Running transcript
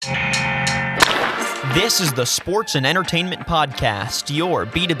This is the Sports and Entertainment Podcast, your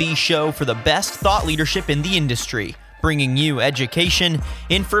B2B show for the best thought leadership in the industry, bringing you education,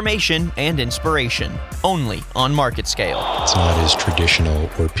 information, and inspiration, only on Market Scale. It's not as traditional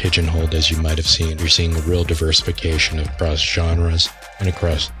or pigeonholed as you might have seen. You're seeing a real diversification across genres and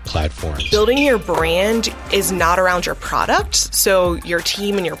across platforms. Building your brand is not around your product, so your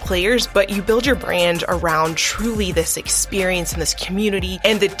team and your players, but you build your brand around truly this experience and this community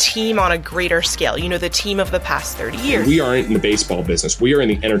and the team on a greater scale. You know, the team of the past 30 years. We aren't in the baseball business. We are in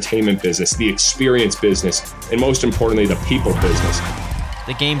the entertainment business, the experience business, and most importantly, the people business.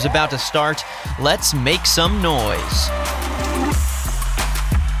 The game's about to start. Let's make some noise.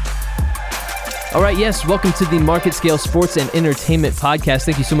 All right, yes, welcome to the Market Scale Sports and Entertainment Podcast.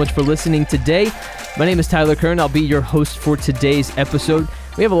 Thank you so much for listening today. My name is Tyler Kern. I'll be your host for today's episode.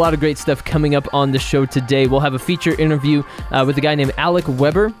 We have a lot of great stuff coming up on the show today. We'll have a feature interview with a guy named Alec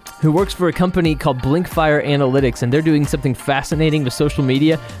Weber, who works for a company called Blinkfire Analytics, and they're doing something fascinating with social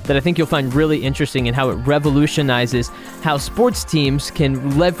media that I think you'll find really interesting in how it revolutionizes how sports teams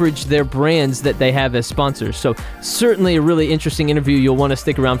can leverage their brands that they have as sponsors. So certainly a really interesting interview. You'll want to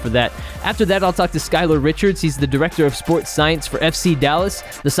stick around for that. After that, I'll talk to Skylar Richards. He's the Director of Sports Science for FC Dallas,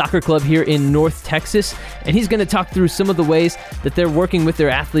 the soccer club here in North Texas, and he's going to talk through some of the ways that they're working with their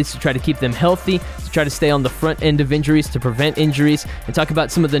athletes to try to keep them healthy, to try to stay on the front end of injuries, to prevent injuries, and talk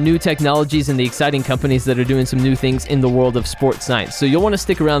about some of the new technologies and the exciting companies that are doing some new things in the world of sports science. So you'll want to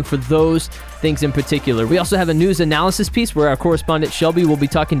stick around for those things in particular. We also have a news analysis piece where our correspondent Shelby will be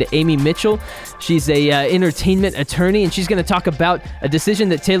talking to Amy Mitchell. She's a entertainment attorney, and she's going to talk about a decision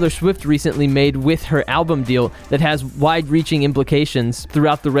that Taylor Swift recently made with her album deal that has wide-reaching implications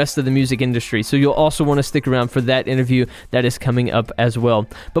throughout the rest of the music industry. So you'll also want to stick around for that interview that is coming up as well.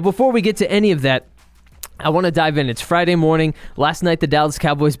 But before we get to any of that, I want to dive in. It's Friday morning. Last night, the Dallas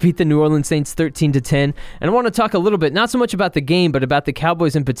Cowboys beat the New Orleans Saints 13-10. And I want to talk a little bit, not so much about the game, but about the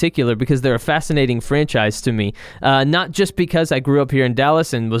Cowboys in particular, because they're a fascinating franchise to me. Not just because I grew up here in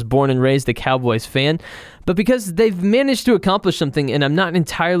Dallas and was born and raised a Cowboys fan, but because they've managed to accomplish something, and I'm not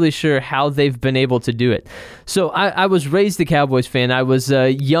entirely sure how they've been able to do it. So I was raised a Cowboys fan. I was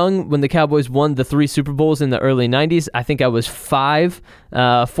young when the Cowboys won the 3 Super Bowls in the early 90s. I think I was 4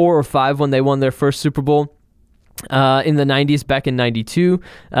 or 5 when they won their first Super Bowl. In the 90s, back in 92,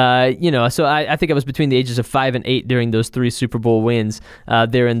 so I think I was between the ages of 5 and 8 during those 3 Super Bowl wins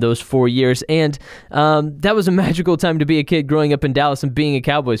there in those 4 years, and that was a magical time to be a kid growing up in Dallas and being a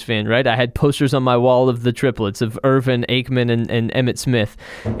Cowboys fan, right? I had posters on my wall of the triplets, of Irvin, Aikman, and Emmitt Smith,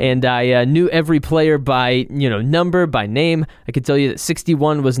 and I knew every player by, number, by name. I could tell you that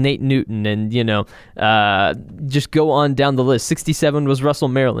 61 was Nate Newton, and, just go on down the list. 67 was Russell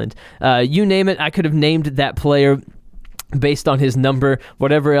Maryland. You name it, I could have named that player based on his number,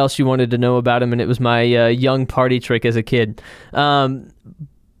 whatever else you wanted to know about him, and it was my young party trick as a kid.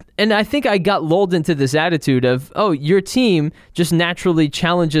 And I think I got lulled into this attitude of, your team just naturally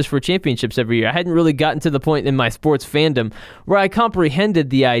challenges for championships every year. I hadn't really gotten to the point in my sports fandom where I comprehended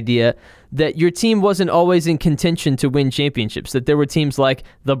the idea that your team wasn't always in contention to win championships, that there were teams like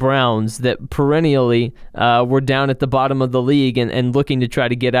the Browns that perennially were down at the bottom of the league and looking to try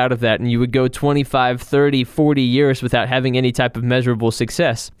to get out of that, and you would go 25, 30, 40 years without having any type of measurable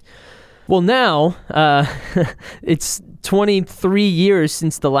success. Well, now, it's 23 years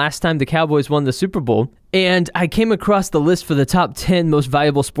since the last time the Cowboys won the Super Bowl, and I came across the list for the top 10 most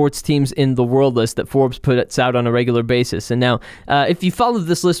valuable sports teams in the world list that Forbes puts out on a regular basis. And now, if you follow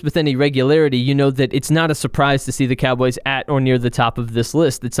this list with any regularity, you know that it's not a surprise to see the Cowboys at or near the top of this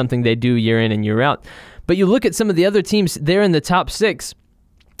list. It's something they do year in and year out. But you look at some of the other teams, they're in the top 6.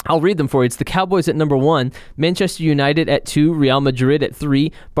 I'll read them for you. It's the Cowboys at number 1, Manchester United at 2, Real Madrid at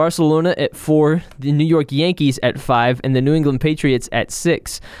 3, Barcelona at 4, the New York Yankees at 5, and the New England Patriots at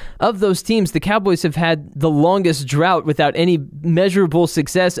 6. Of those teams, the Cowboys have had the longest drought without any measurable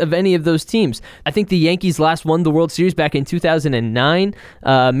success of any of those teams. I think the Yankees last won the World Series back in 2009.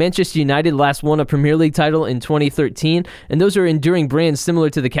 Manchester United last won a Premier League title in 2013, and those are enduring brands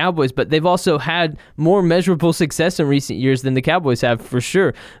similar to the Cowboys, but they've also had more measurable success in recent years than the Cowboys have, for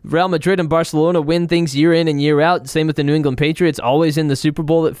sure. Real Madrid and Barcelona win things year in and year out. Same with the New England Patriots, always in the Super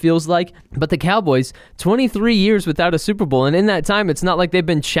Bowl, it feels like. But the Cowboys, 23 years without a Super Bowl. And in that time, it's not like they've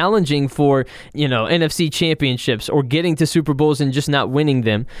been challenging for, NFC championships or getting to Super Bowls and just not winning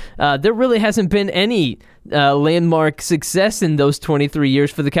them. There really hasn't been any landmark success in those 23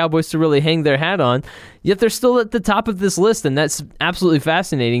 years for the Cowboys to really hang their hat on, yet they're still at the top of this list, and that's absolutely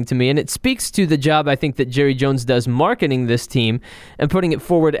fascinating to me, and it speaks to the job I think that Jerry Jones does marketing this team and putting it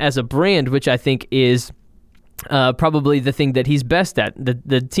forward as a brand, which I think is probably the thing that he's best at.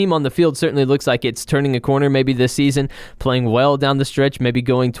 The team on the field certainly looks like it's turning a corner maybe this season, playing well down the stretch, maybe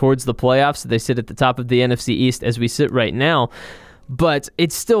going towards the playoffs. They sit at the top of the NFC East as we sit right now. But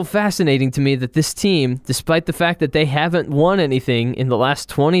it's still fascinating to me that this team, despite the fact that they haven't won anything in the last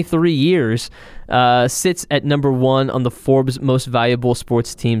 23 years, sits at number 1 on the Forbes Most Valuable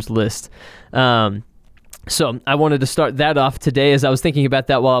Sports Teams list. So I wanted to start that off today as I was thinking about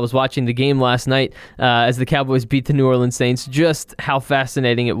that while I was watching the game last night as the Cowboys beat the New Orleans Saints, just how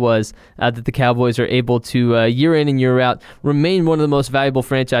fascinating it was that the Cowboys are able to, year in and year out, remain one of the most valuable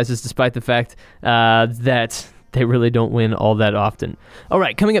franchises despite the fact that they really don't win all that often. All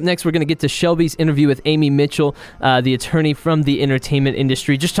right, coming up next, we're going to get to Shelby's interview with Amy Mitchell, the attorney from the entertainment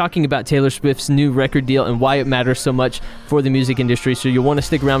industry, just talking about Taylor Swift's new record deal and why it matters so much for the music industry. So you'll want to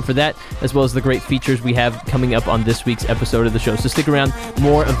stick around for that, as well as the great features we have coming up on this week's episode of the show. So stick around.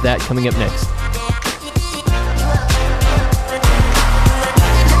 More of that coming up next.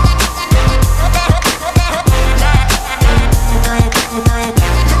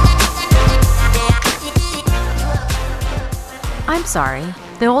 I'm sorry,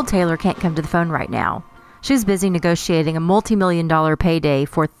 the old Taylor can't come to the phone right now. She's busy negotiating a multi-million-dollar payday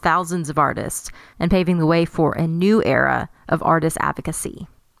for thousands of artists and paving the way for a new era of artist advocacy.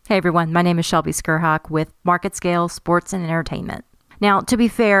 Hey everyone, my name is Shelby Skurhawk with Market Scale Sports and Entertainment. Now, to be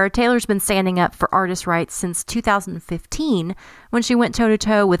fair, Taylor's been standing up for artist rights since 2015 when she went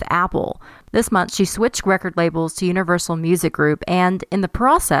toe-to-toe with Apple. This month, she switched record labels to Universal Music Group and, in the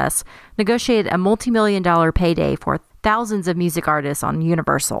process, negotiated a multi-million-dollar payday for thousands of music artists on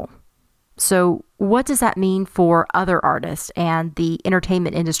Universal. So, what does that mean for other artists and the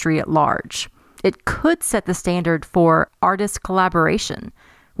entertainment industry at large? It could set the standard for artist collaboration,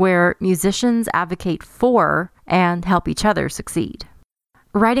 where musicians advocate for and help each other succeed.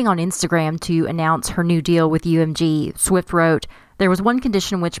 Writing on Instagram to announce her new deal with UMG, Swift wrote, "There was one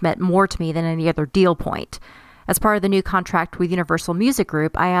condition which meant more to me than any other deal point. As part of the new contract with Universal Music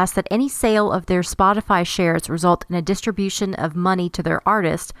Group, I asked that any sale of their Spotify shares result in a distribution of money to their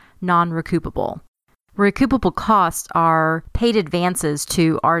artist, non-recoupable. Recoupable costs are paid advances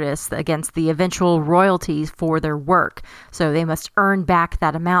to artists against the eventual royalties for their work, so they must earn back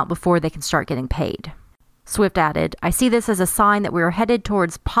that amount before they can start getting paid." Swift added, "I see this as a sign that we are headed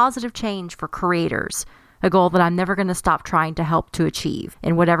towards positive change for creators, a goal that I'm never going to stop trying to help to achieve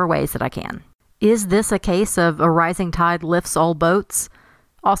in whatever ways that I can." Is this a case of a rising tide lifts all boats?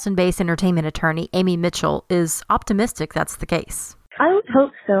 Austin-based entertainment attorney Amy Mitchell is optimistic that's the case. I would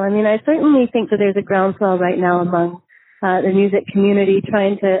hope so. I mean, I certainly think that there's a groundswell right now among the music community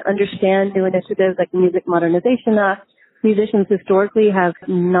trying to understand new initiatives like the Music Modernization Act. Musicians historically have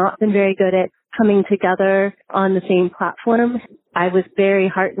not been very good at coming together on the same platform. I was very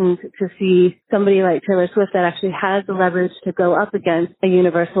heartened to see somebody like Taylor Swift that actually has the leverage to go up against a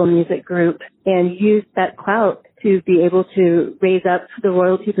Universal Music Group and use that clout to be able to raise up the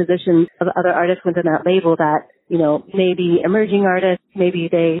royalty positions of other artists within that label that, you know, maybe emerging artists, maybe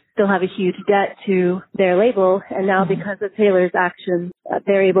they still have a huge debt to their label, and now because of Taylor's actions,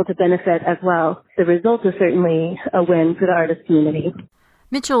 they're able to benefit as well. The result is certainly a win for the artist community.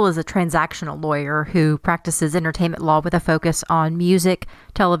 Mitchell is a transactional lawyer who practices entertainment law with a focus on music,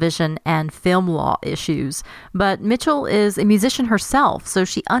 television, and film law issues. But Mitchell is a musician herself, so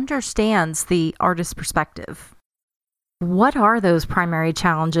she understands the artist's perspective. What are those primary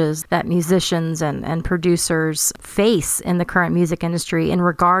challenges that musicians and producers face in the current music industry in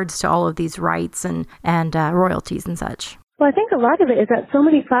regards to all of these rights and royalties and such? Well, I think a lot of it is that so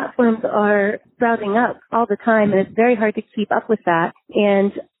many platforms are sprouting up all the time, and it's very hard to keep up with that.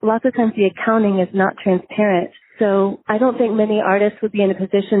 And lots of times the accounting is not transparent. So I don't think many artists would be in a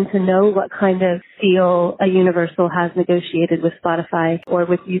position to know what kind of deal a Universal has negotiated with Spotify or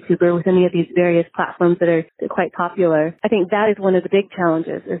with YouTube or with any of these various platforms that are quite popular. I think that is one of the big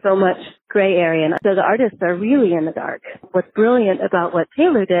challenges. There's so much gray area, and so the artists are really in the dark. What's brilliant about what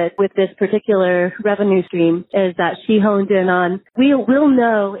Taylor did with this particular revenue stream is that she honed in on, we'll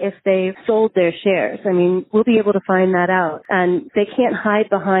know if they've sold their shares. I mean, we'll be able to find that out. And they can't hide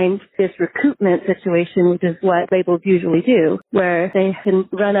behind this recoupment situation, which is what labels usually do, where they can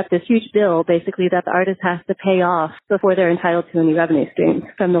run up this huge bill, basically, that the artist has to pay off before they're entitled to any revenue stream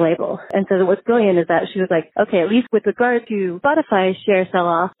from the label. And so what's brilliant is that she was like, okay, at least with regard to Spotify's share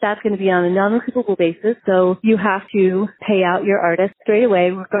sell-off, that's going to be on a non-recoupable basis. So you have to pay out your artist straight away,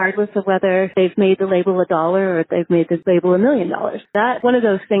 regardless of whether they've made the label $1 or if they've made the label $1 million. That's one of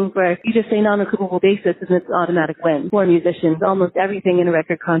those things where you just say non-recoupable basis and it's an automatic win for musicians. Almost everything in a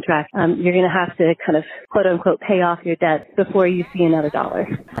record contract, you're going to have to kind of quote-unquote unquote, pay off your debt before you see another dollar.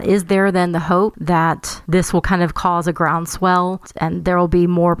 Is there then the hope that this will kind of cause a groundswell and there will be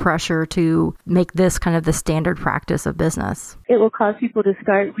more pressure to make this kind of the standard practice of business? It will cause people to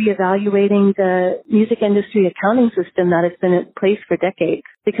start reevaluating the music industry accounting system that has been in place for decades,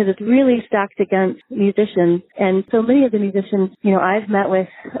 because it's really stacked against musicians. And so many of the musicians, I've met with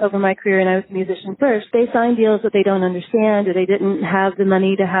over my career, and I was a musician first, they sign deals that they don't understand, or they didn't have the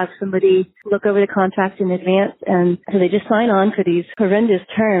money to have somebody look over the contract in advance. And so they just sign on for these horrendous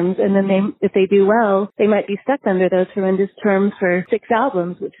terms. And then if they do well, they might be stuck under those horrendous terms for 6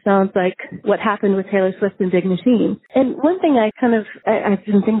 albums, which sounds like what happened with Taylor Swift and Big Machine. And one thing I've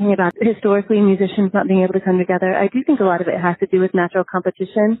been thinking about historically, musicians not being able to come together, I do think a lot of it has to do with natural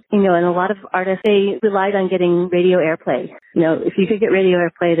competition. And a lot of artists, they relied on getting radio airplay. If you could get radio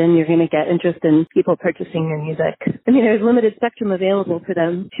airplay, then you're going to get interest in people purchasing your music. There's limited spectrum available for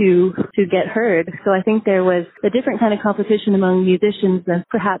them to get heard. So I think there was a different kind of competition among musicians than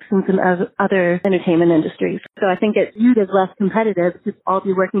perhaps in some other entertainment industries. So I think it's viewed as less competitive to all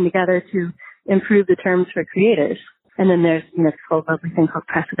be working together to improve the terms for creators. And then there's this whole lovely thing called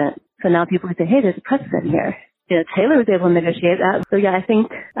precedent. So now people can say, hey, there's a precedent here. Taylor was able to negotiate that. So yeah, I think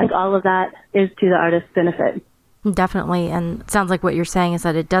all of that is to the artist's benefit. Definitely. And it sounds like what you're saying is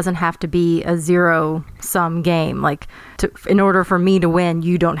that it doesn't have to be a zero-sum game. In order for me to win,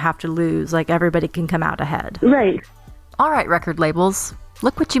 you don't have to lose. Everybody can come out ahead. Right. All right, record labels.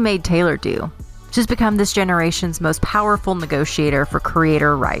 Look what you made Taylor do. She's become this generation's most powerful negotiator for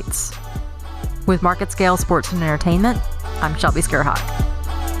creator rights. With Market Scale Sports and Entertainment, I'm Shelby Skerhog.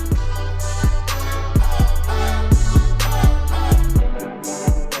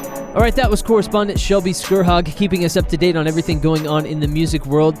 All right, that was correspondent Shelby Skerhog keeping us up to date on everything going on in the music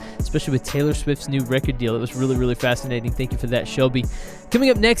world, especially with Taylor Swift's new record deal. It was really, really fascinating. Thank you for that, Shelby. Coming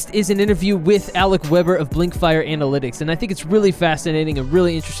up next is an interview with Alec Weber of Blinkfire Analytics, and I think it's really fascinating, a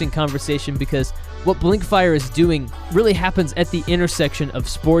really interesting conversation, because what Blinkfire is doing really happens at the intersection of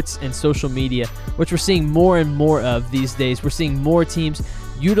sports and social media, which we're seeing more and more of these days. We're seeing more teams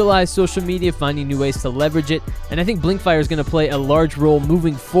utilize social media, finding new ways to leverage it, and I think Blinkfire is going to play a large role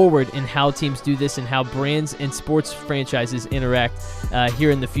moving forward in how teams do this and how brands and sports franchises interact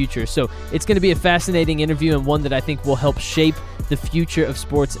here in the future. So it's going to be a fascinating interview, and one that I think will help shape the future of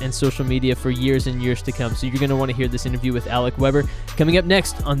sports and social media for years and years to come. So you're going to want to hear this interview with Alec Weber coming up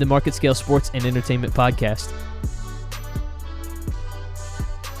next on the Market Scale Sports and Entertainment Podcast.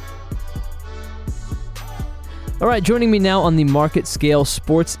 All right, joining me now on the Market Scale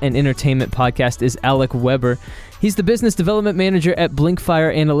Sports and Entertainment Podcast is Alec Weber. He's the Business Development Manager at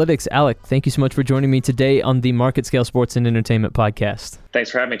Blinkfire Analytics. Alec, thank you so much for joining me today on the Market Scale Sports and Entertainment Podcast. Thanks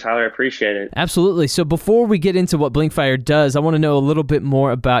for having me, Tyler. I appreciate it. Absolutely. So before we get into what Blinkfire does, I want to know a little bit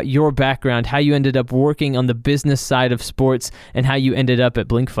more about your background, how you ended up working on the business side of sports, and how you ended up at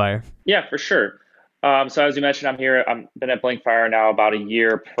Blinkfire. Yeah, for sure. So as you mentioned, I've been at Blinkfire now about a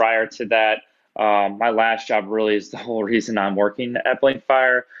year. Prior to that, my last job really is the whole reason I'm working at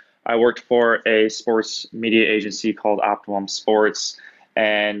Blinkfire. I worked for a sports media agency called Optimum Sports,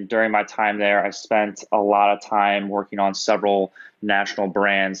 and during my time there, I spent a lot of time working on several national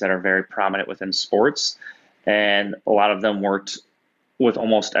brands that are very prominent within sports, and a lot of them worked with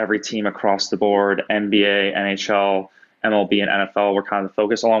almost every team across the board. NBA, NHL, MLB, and NFL were kind of the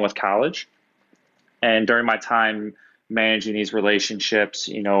focus, along with college. And during my time managing these relationships,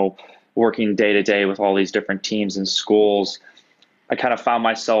 working day to day with all these different teams and schools, I kind of found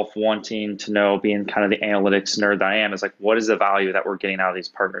myself wanting to know, being kind of the analytics nerd that I am, is what is the value that we're getting out of these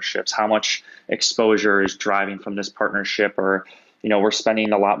partnerships? How much exposure is driving from this partnership? Or, we're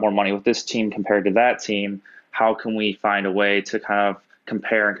spending a lot more money with this team compared to that team. How can we find a way to kind of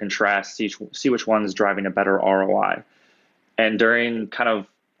compare and contrast, see which one is driving a better ROI? And during kind of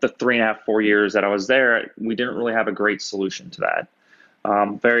the 3.5, 4 years that I was there, we didn't really have a great solution to that.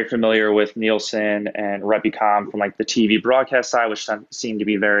 Very familiar with Nielsen and Replicom from the TV broadcast side, which seemed to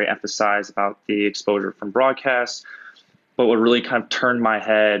be very emphasized about the exposure from broadcast. But what really kind of turned my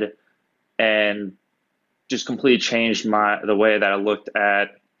head and just completely changed the way that I looked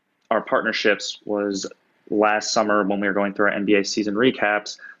at our partnerships was last summer when we were going through our NBA season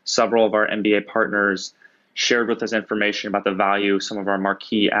recaps. Several of our NBA partners shared with us information about the value some of our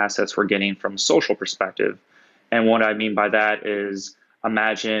marquee assets were getting from a social perspective. And what I mean by that is,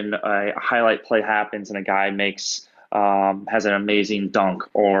 imagine a highlight play happens and a guy has an amazing dunk,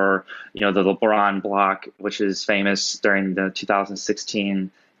 or the LeBron block, which is famous during the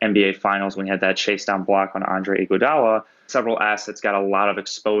 2016 NBA Finals when he had that chase down block on Andre Iguodala. Several assets got a lot of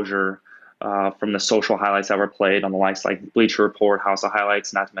exposure from the social highlights that were played on the likes like Bleacher Report, House of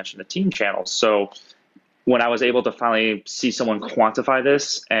Highlights, not to mention the team channels. So when I was able to finally see someone quantify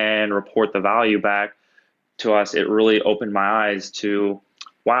this and report the value back to us, it really opened my eyes to,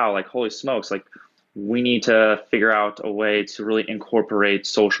 wow, like, holy smokes, like, we need to figure out a way to really incorporate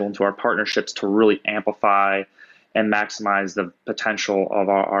social into our partnerships to really amplify and maximize the potential of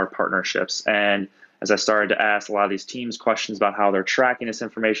our partnerships. And as I started to ask a lot of these teams questions about how they're tracking this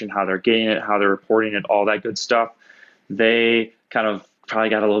information, how they're getting it, how they're reporting it, all that good stuff, they kind of probably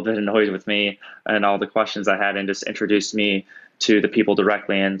got a little bit annoyed with me and all the questions I had and just introduced me to the people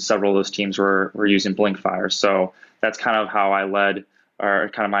directly. And several of those teams were using Blinkfire. So that's kind of how I led,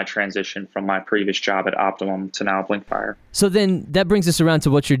 or kind of my transition from my previous job at Optimum to now Blinkfire. So then that brings us around to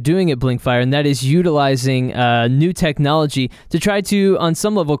what you're doing at Blinkfire, and that is utilizing new technology to try to, on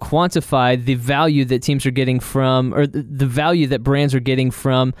some level, quantify the value that teams are getting from, or the value that brands are getting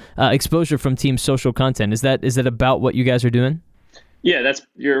from exposure from teams' social content. Is that about what you guys are doing? Yeah,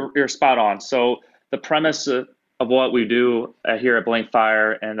 you're spot on. So the premise of what we do here at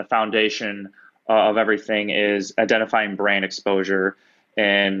Blinkfire and the foundation of everything is identifying brand exposure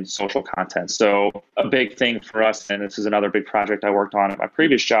and social content. So a big thing for us, and this is another big project I worked on at my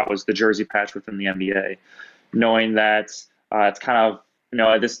previous job, was the jersey patch within the NBA. Knowing that it's kind of,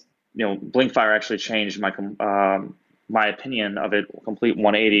 Blinkfire actually changed my opinion of it complete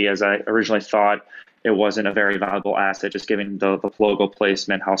 180, as I originally thought it wasn't a very valuable asset, just given the logo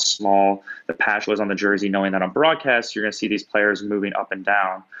placement, how small the patch was on the jersey, knowing that on broadcast, you're going to see these players moving up and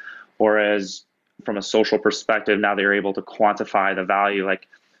down. Whereas from a social perspective, now they're able to quantify the value. Like,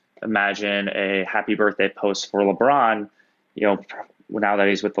 imagine a happy birthday post for LeBron, now that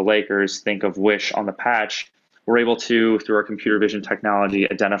he's with the Lakers, think of Wish on the patch. We're able to, through our computer vision technology,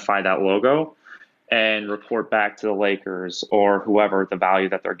 identify that logo and report back to the Lakers or whoever the value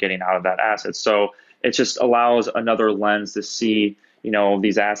that they're getting out of that asset. So it just allows another lens to see,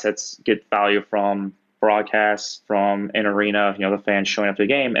 these assets get value from broadcasts, from an arena, the fans showing up to the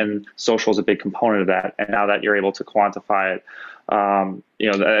game, and social is a big component of that. And now that you're able to quantify it,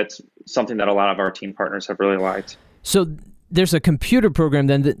 that's something that a lot of our team partners have really liked. So there's a computer program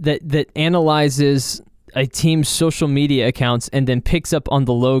then that analyzes a team's social media accounts and then picks up on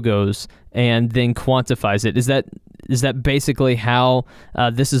the logos and then quantifies it. Is that basically how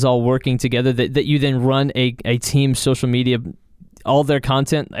this is all working together? That you then run a team's social media, all their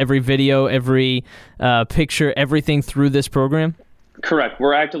content, every video, every picture, everything through this program? Correct.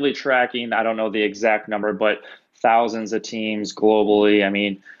 We're actively tracking, I don't know the exact number, but thousands of teams globally. I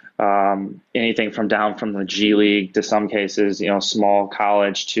mean, anything from down from the G League to some cases, small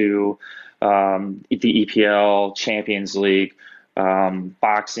college to the EPL, Champions League,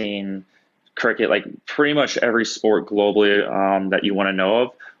 boxing, cricket, like pretty much every sport globally that you want to know of,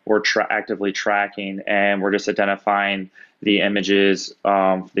 we're actively tracking, and we're just identifying the images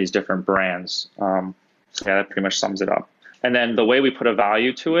for these different brands. So yeah, that pretty much sums it up. And then the way we put a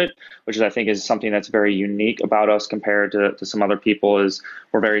value to it, which I think is something that's very unique about us compared to some other people, is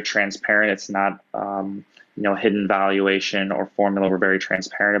we're very transparent. It's not hidden valuation or formula. We're very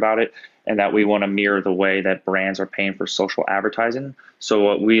transparent about it, and that we want to mirror the way that brands are paying for social advertising. So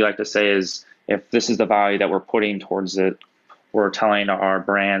what we like to say is, if this is the value that we're putting towards it, we're telling our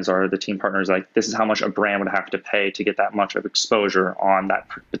brands or the team partners, like, this is how much a brand would have to pay to get that much of exposure on that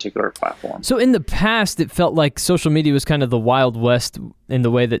particular platform. So in the past, it felt like social media was kind of the Wild West in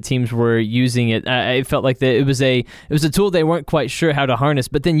the way that teams were using it. It felt like it was a tool they weren't quite sure how to harness.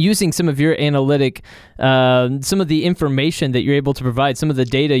 But then using some of your analytic, some of the information that you're able to provide, some of the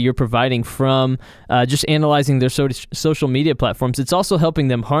data you're providing from just analyzing their social media platforms, it's also helping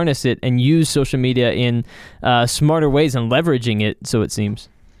them harness it and use social media in smarter ways and leveraging it, so it seems.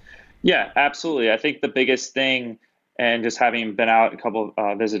 Yeah, absolutely. I think the biggest thing, and just having been out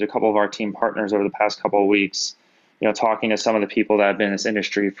visit a couple of our team partners over the past couple of weeks, talking to some of the people that have been in this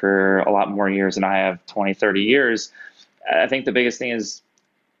industry for a lot more years than I have, 20, 30 years, I think the biggest thing is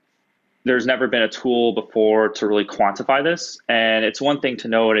there's never been a tool before to really quantify this. And it's one thing to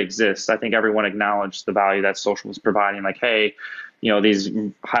know it exists. I think everyone acknowledged the value that social was providing, like, hey, these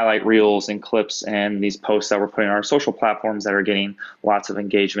highlight reels and clips and these posts that we're putting on our social platforms that are getting lots of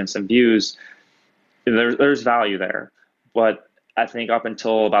engagements and views, there's value there. But I think up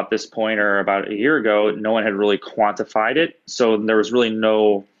until about this point, or about a year ago, no one had really quantified it. So there was really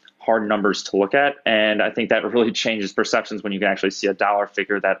no hard numbers to look at. And I think that really changes perceptions when you can actually see a dollar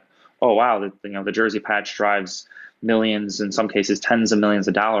figure that, oh, wow, the jersey patch drives millions, in some cases tens of millions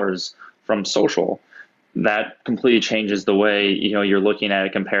of dollars from social. That completely changes the way you're looking at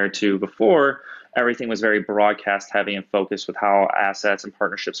it compared to before. everything was very broadcast heavy and focused with how assets and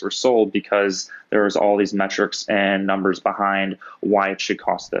partnerships were sold, because there was all these metrics and numbers behind why it should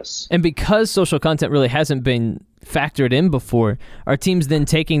cost this. And because social content really hasn't been factored in before, are teams then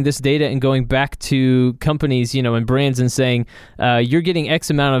taking this data and going back to companies, and brands and saying, you're getting X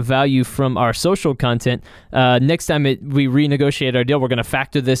amount of value from our social content. Next time we renegotiate our deal, we're going to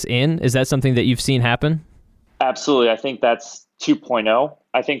factor this in. Is that something that you've seen happen? Absolutely. I think that's 2.0.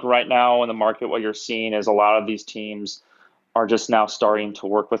 I think right now in the market, what you're seeing is a lot of these teams are just now starting to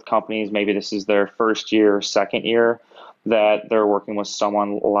work with companies. Maybe this is their first year, second year, that they're working with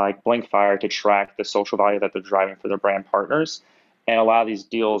someone like Blinkfire to track the social value that they're driving for their brand partners. And a lot of these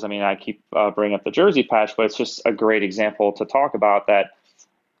deals, I keep bringing up the jersey patch, but it's just a great example to talk about that.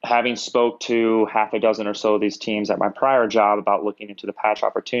 Having spoke to half a dozen or so of these teams at my prior job about looking into the patch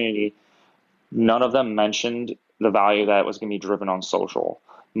opportunity, none of them mentioned the value that was going to be driven on social.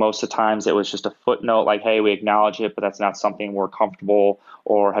 Most of the times it was just a footnote like, hey, we acknowledge it, but that's not something we're comfortable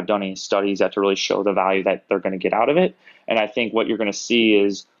or have done any studies that to really show the value that they're going to get out of it. And I think what you're going to see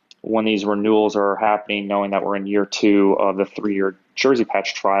is when these renewals are happening, knowing that we're in year 2 of the 3-year jersey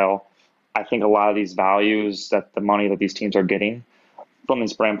patch trial, I think a lot of these values, that the money that these teams are getting from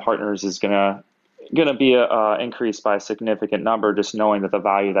these brand partners is going to be increased by a significant number, just knowing that the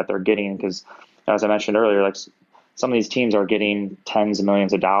value that they're getting. Because as I mentioned earlier, like some of these teams are getting tens of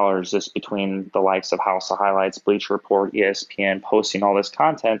millions of dollars just between the likes of House of Highlights, Bleacher Report, ESPN, posting all this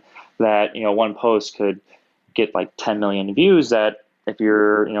content that, one post could get like 10 million views, that if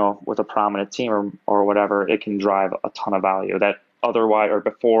you're, with a prominent team or whatever, it can drive a ton of value that otherwise or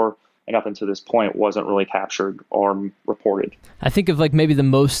before and up until this point wasn't really captured or reported. I think of like maybe the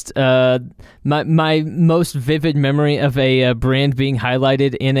most my most vivid memory of a brand being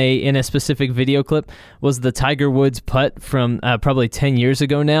highlighted in a specific video clip was the Tiger Woods putt from probably 10 years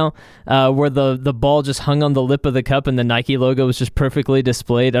ago now, where the ball just hung on the lip of the cup and the Nike logo was just perfectly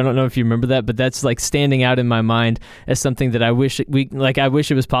displayed. I don't know if you remember that, but that's like standing out in my mind as something that I wish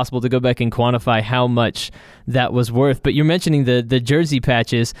it was possible to go back and quantify how much that was worth. But you're mentioning the jersey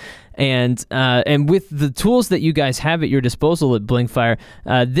patches. And with the tools that you guys have at your disposal at Blinkfire,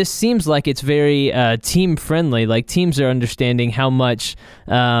 this seems like it's very team friendly. Like teams are understanding how much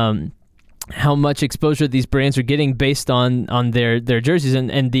exposure these brands are getting based on their jerseys,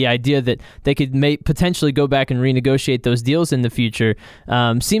 and the idea that they could potentially go back and renegotiate those deals in the future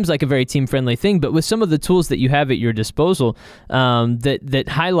seems like a very team-friendly thing. But with some of the tools that you have at your disposal that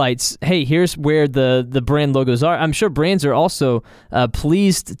highlights, hey, here's where the brand logos are, I'm sure brands are also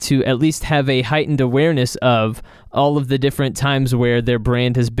pleased to at least have a heightened awareness of all of the different times where their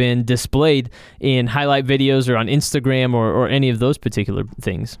brand has been displayed in highlight videos or on Instagram or any of those particular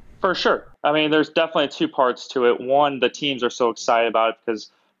things. For sure. There's definitely 2 parts to it. One, the teams are so excited about it because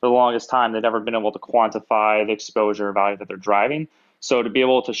for the longest time, they've never been able to quantify the exposure value that they're driving. So to be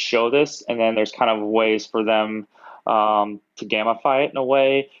able to show this, and then there's kind of ways for them to gamify it in a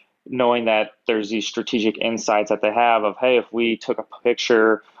way, knowing that there's these strategic insights that they have of, hey, if we took a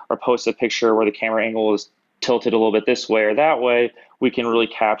picture or post a picture where the camera angle is tilted a little bit this way or that way, we can really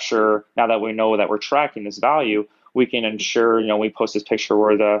capture, now that we know that we're tracking this value, we can ensure, we post this picture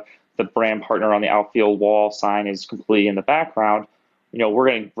where the brand partner on the outfield wall sign is completely in the background. We're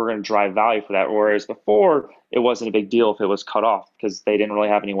going to drive value for that. Whereas before, it wasn't a big deal if it was cut off because they didn't really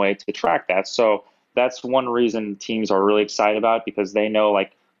have any way to track that. So that's one reason teams are really excited about it, because they know,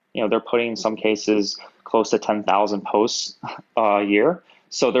 they're putting in some cases close to 10,000 posts a year.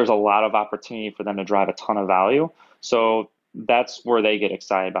 So there's a lot of opportunity for them to drive a ton of value. So that's where they get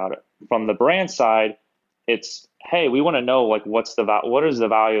excited about it. From the brand side, it's, hey, we want to know what is the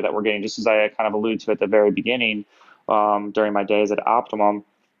value that we're getting. Just as I kind of alluded to at the very beginning, during my days at Optimum,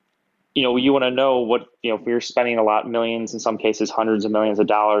 you want to know what, if you're spending a lot, millions, in some cases, hundreds of millions of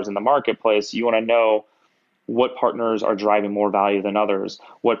dollars in the marketplace, you want to know what partners are driving more value than others,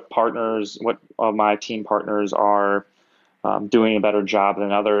 what of my team partners are doing a better job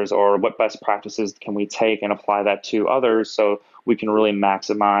than others, or what best practices can we take and apply that to others so we can really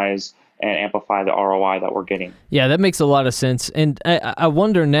maximize and amplify the ROI that we're getting. Yeah, that makes a lot of sense. And I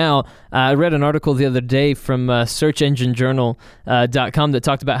wonder now, I read an article the other day from SearchEngineJournal.com that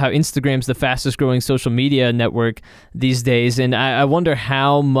talked about how Instagram's the fastest growing social media network these days. And I wonder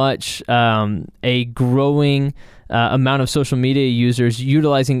how much a growing amount of social media users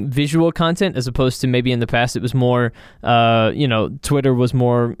utilizing visual content as opposed to maybe in the past it was more, Twitter was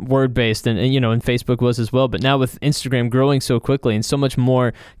more word-based and Facebook was as well. But now with Instagram growing so quickly and so much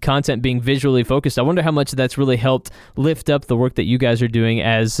more content being visually focused, I wonder how much that's really helped lift up the work that you guys are doing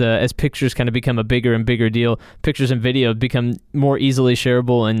as pictures kind of become a bigger and bigger deal. Pictures and video become more easily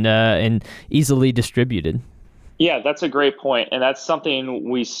shareable and easily distributed. Yeah, that's a great point. And that's something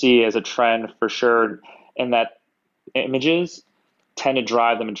we see as a trend for sure, in that images tend to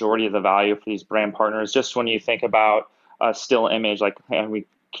drive the majority of the value for these brand partners. Just when you think about a still image, and we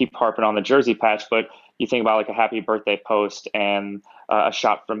keep harping on the jersey patch, but you think about like a happy birthday post and a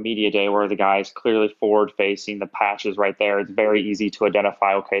shot from Media Day where the guy is clearly forward facing, the patch is right there. It's very easy to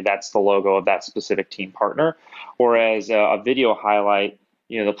identify, okay, that's the logo of that specific team partner. Whereas a video highlight,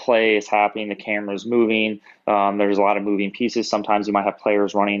 the play is happening, the camera is moving. There's a lot of moving pieces. Sometimes you might have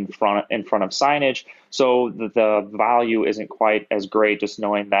players running in front of signage. So the value isn't quite as great, just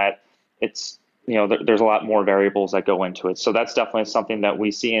knowing that it's, there's a lot more variables that go into it. So that's definitely something that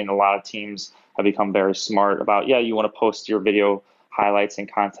we see, and a lot of teams have become very smart about. Yeah, you want to post your video highlights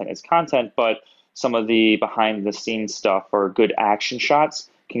and content as content, but some of the behind the scenes stuff or good action shots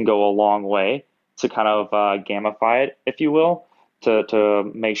can go a long way to kind of gamify it, if you will,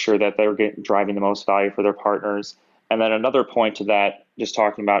 to make sure that they're driving the most value for their partners. And then another point to that, just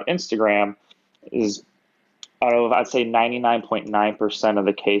talking about Instagram, is I'd say 99.9% of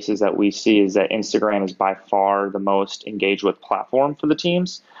the cases that we see is that Instagram is by far the most engaged with platform for the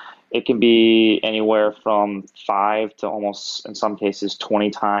teams. It can be anywhere from 5 to almost, in some cases,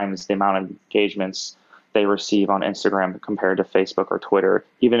 20 times the amount of engagements they receive on Instagram compared to Facebook or Twitter,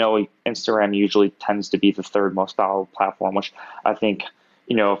 even though Instagram usually tends to be the third most valuable platform, which I think,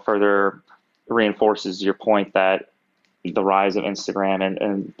 further reinforces your point that the rise of Instagram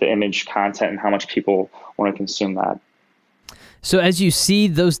and the image content and how much people want to consume that. So as you see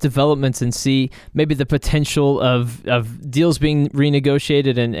those developments and see maybe the potential of deals being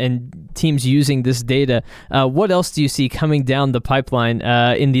renegotiated and teams using this data, what else do you see coming down the pipeline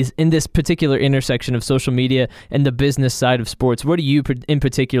in this particular intersection of social media and the business side of sports? What do you in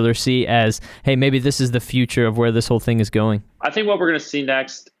particular see as, hey, maybe this is the future of where this whole thing is going? I think what we're going to see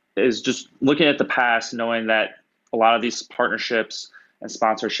next is just looking at the past, knowing that a lot of these partnerships and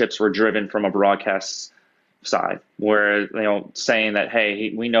sponsorships were driven from a broadcast side, where saying that,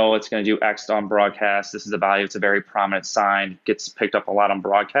 hey, we know it's going to do X on broadcast, this is the value, it's a very prominent sign, gets picked up a lot on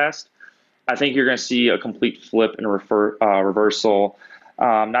broadcast. I think you're going to see a complete flip and reversal.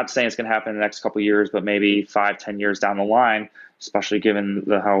 Not saying it's going to happen in the next couple of years, but maybe 5-10 years down the line, especially given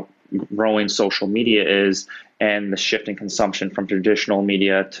how growing social media is and the shift in consumption from traditional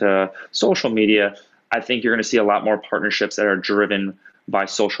media to social media. I think you're going to see a lot more partnerships that are driven by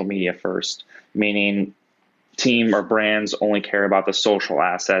social media first, meaning team or brands only care about the social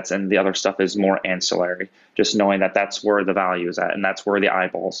assets and the other stuff is more ancillary, just knowing that that's where the value is at and that's where the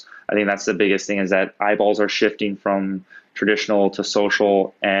eyeballs. I think that's the biggest thing, is that eyeballs are shifting from traditional to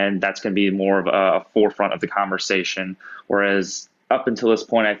social, and that's going to be more of a forefront of the conversation. Whereas up until this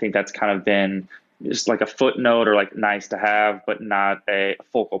point, I think that's kind of been just like a footnote or like nice to have, but not a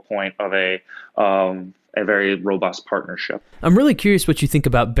focal point of a very robust partnership. I'm really curious what you think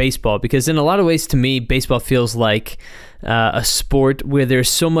about baseball, because in a lot of ways, to me, baseball feels like a sport where there's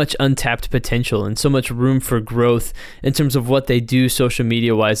so much untapped potential and so much room for growth in terms of what they do social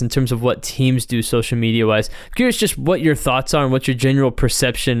media-wise, in terms of what teams do social media-wise. I'm curious just what your thoughts are and what your general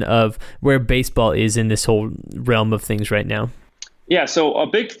perception of where baseball is in this whole realm of things right now. Yeah, so a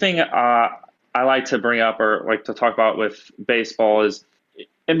big thing I like to bring up or like to talk about with baseball is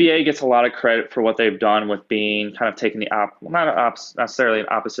NBA gets a lot of credit for what they've done with being kind of taking the not necessarily an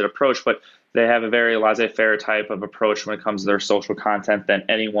opposite approach, but they have a very laissez-faire type of approach when it comes to their social content. That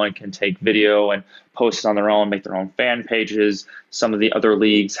anyone can take video and post it on their own, make their own fan pages. Some of the other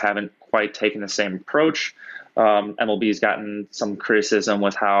leagues haven't quite taken the same approach. MLB's gotten some criticism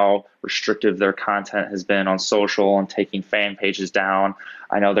with how restrictive their content has been on social and taking fan pages down.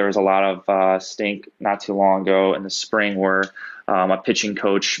 I know there was a lot of stink not too long ago in the spring where a pitching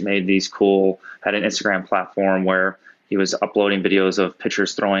coach had an Instagram platform where he was uploading videos of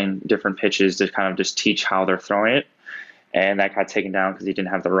pitchers throwing different pitches to kind of just teach how they're throwing it. And that got taken down because he didn't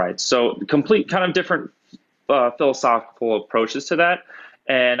have the rights. So complete kind of different philosophical approaches to that.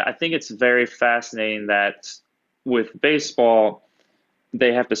 And I think it's very fascinating that with baseball,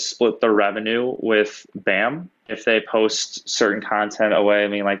 they have to split the revenue with BAM if they post certain content away. I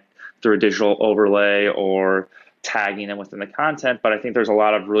mean, like through a digital overlay or tagging them within the content. But I think there's a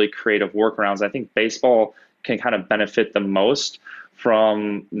lot of really creative workarounds. I think baseball can kind of benefit the most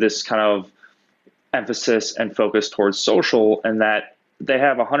from this kind of emphasis and focus towards social, and that they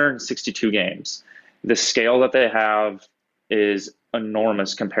have 162 games. The scale that they have is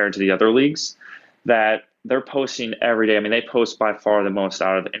enormous compared to the other leagues, that they're posting every day. I mean, they post by far the most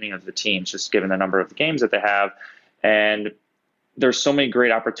out of any of the teams, just given the number of games that they have. And there's so many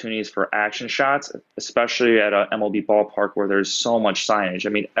great opportunities for action shots, especially at a MLB ballpark where there's so much signage. I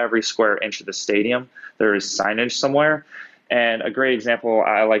mean, every square inch of the stadium, there is signage somewhere. And a great example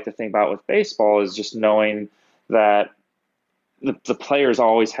I like to think about with baseball is just knowing that the players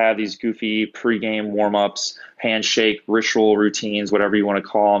always have these goofy pregame warm-ups, handshake, ritual routines, whatever you want to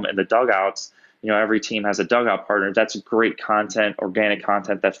call them, in the dugouts. Every team has a dugout partner. That's great content, organic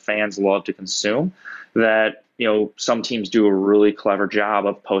content that fans love to consume, that some teams do a really clever job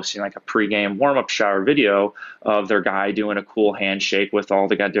of posting like a pregame warm-up shower video of their guy doing a cool handshake with all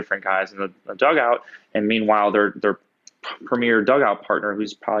the different guys in the dugout. And meanwhile, their premier dugout partner,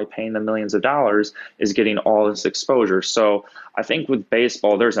 who's probably paying them millions of dollars, is getting all this exposure. So I think with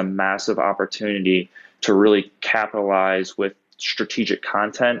baseball, there's a massive opportunity to really capitalize with strategic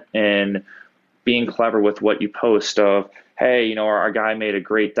content and being clever with what you post of, hey, our guy made a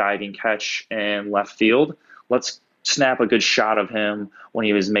great diving catch in left field. Let's snap a good shot of him when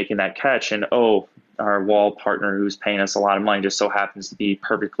he was making that catch. And, our wall partner who's paying us a lot of money just so happens to be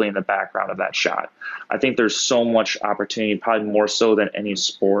perfectly in the background of that shot. I think there's so much opportunity, probably more so than any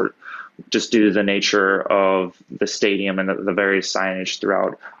sport, just due to the nature of the stadium and the various signage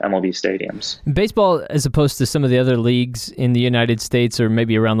throughout MLB stadiums. Baseball, as opposed to some of the other leagues in the United States or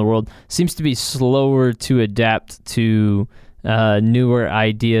maybe around the world, seems to be slower to adapt to newer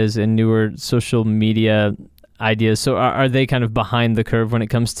ideas and newer social media ideas. So are they kind of behind the curve when it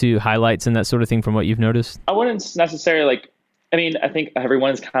comes to highlights and that sort of thing from what you've noticed? I wouldn't necessarily I think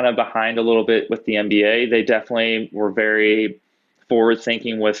everyone's kind of behind a little bit with the NBA. They definitely were very forward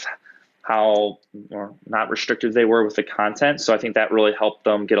thinking with how not restrictive they were with the content. So I think that really helped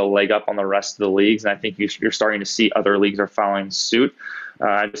them get a leg up on the rest of the leagues. And I think you're starting to see other leagues are following suit.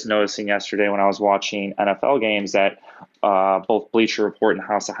 I was noticing yesterday when I was watching NFL games that both Bleacher Report and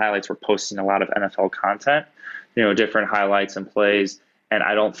House of Highlights were posting a lot of NFL content, different highlights and plays. And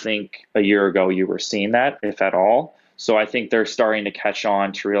I don't think a year ago you were seeing that, if at all. So I think they're starting to catch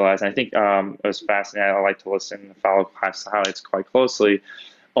on to realize, and I think it was fascinating. I like to listen and follow House of Highlights quite closely.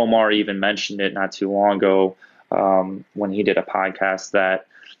 Omar even mentioned it not too long ago when he did a podcast that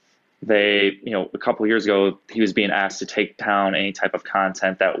they, a couple of years ago, he was being asked to take down any type of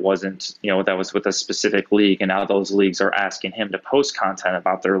content that wasn't, that was with a specific league. And now those leagues are asking him to post content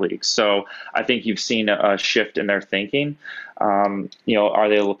about their leagues. So I think you've seen a shift in their thinking. Are they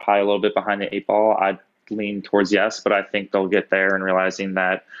probably a little bit behind the eight ball? I'd lean towards yes, but I think they'll get there and realizing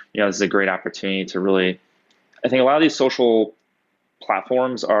that, this is a great opportunity to really, I think a lot of these social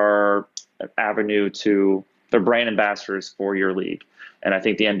platforms are an avenue to their brand ambassadors for your league. And I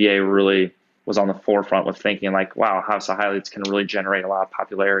think the NBA really was on the forefront with thinking like, wow, House of Highlights can really generate a lot of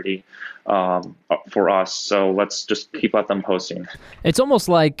popularity for us. So let's just keep let them posting. It's almost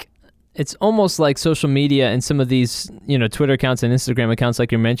like social media and some of these, Twitter accounts and Instagram accounts,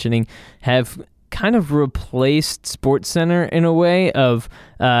 like you're mentioning, have kind of replaced SportsCenter in a way of,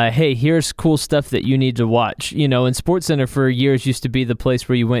 hey, here's cool stuff that you need to watch. And SportsCenter for years used to be the place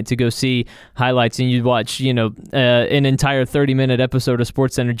where you went to go see highlights and you'd watch, an entire 30-minute episode of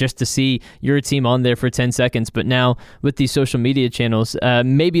SportsCenter just to see your team on there for 10 seconds. But now with these social media channels,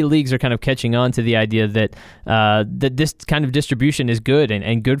 maybe leagues are kind of catching on to the idea that that this kind of distribution is good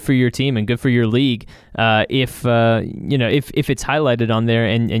and good for your team and good for your league if it's highlighted on there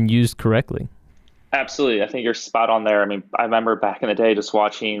and used correctly. Absolutely. I think you're spot on there. I mean, I remember back in the day just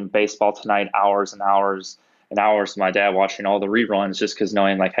watching Baseball Tonight hours and hours and hours with my dad, watching all the reruns just because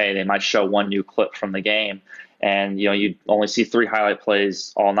knowing like, hey, they might show one new clip from the game. And, you'd only see 3 highlight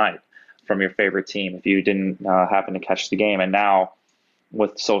plays all night from your favorite team if you didn't happen to catch the game. And now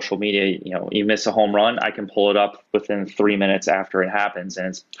with social media, you miss a home run, I can pull it up within 3 minutes after it happens. And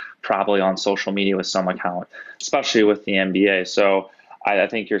it's probably on social media with some account, especially with the NBA. So I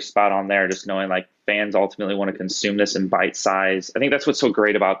think you're spot on there, just knowing like fans ultimately want to consume this in bite size. I think that's what's so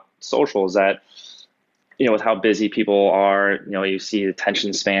great about social is that, with how busy people are, you see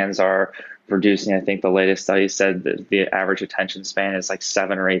attention spans are reducing. I think the latest study said that the average attention span is like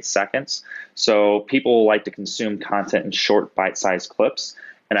 7 or 8 seconds. So people like to consume content in short bite-sized clips.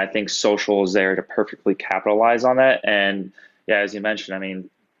 And I think social is there to perfectly capitalize on that. And yeah, as you mentioned, I mean,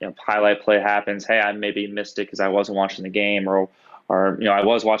 highlight play happens. Hey, I maybe missed it because I wasn't watching the game or I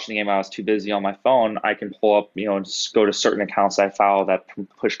was watching the game, I was too busy on my phone. I can pull up, just go to certain accounts I follow that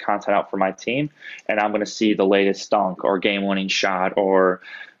push content out for my team, and I'm going to see the latest dunk or game-winning shot or,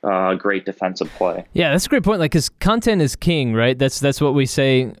 great defensive play. Yeah, that's a great point. Like, because content is king, right? That's what we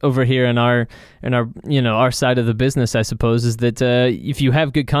say over here in our our side of the business, I suppose, is that if you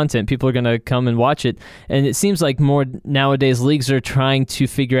have good content, people are going to come and watch it. And it seems like more nowadays leagues are trying to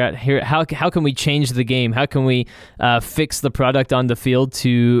figure out here how can we change the game? How can we fix the product on the field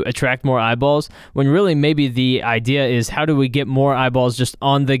to attract more eyeballs? When really maybe the idea is how do we get more eyeballs just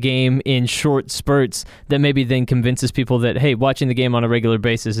on the game in short spurts that maybe then convinces people that, hey, watching the game on a regular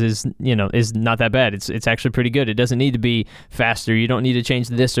basis is not that bad. It's actually pretty good. It doesn't need to be faster. You don't need to change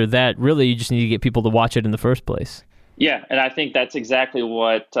this or that. Really, you just need to get people to watch it in the first place. Yeah, and I think that's exactly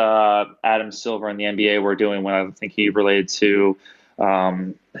what Adam Silver and the NBA were doing when I think he related to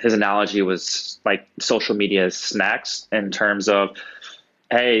his analogy was like social media is snacks, in terms of,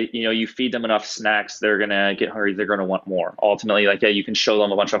 hey, you feed them enough snacks, they're going to get hungry, they're going to want more. Ultimately, like, yeah, you can show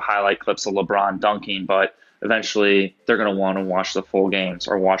them a bunch of highlight clips of LeBron dunking, but eventually they're going to want to watch the full games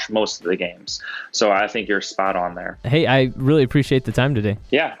or watch most of the games. So I think you're spot on there. Hey, I really appreciate the time today.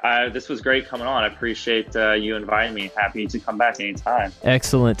 Yeah, this was great coming on. I appreciate you inviting me. Happy to come back anytime.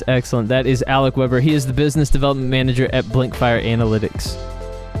 Excellent. That is Alec Weber. He is the Business Development Manager at Blinkfire Analytics.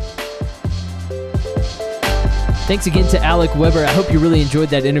 Thanks again to Alec Weber. I hope you really enjoyed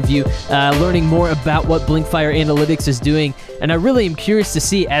that interview, learning more about what Blinkfire Analytics is doing. And I really am curious to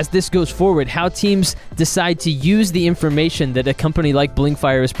see, as this goes forward, how teams decide to use the information that a company like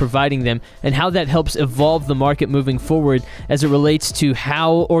Blinkfire is providing them, and how that helps evolve the market moving forward as it relates to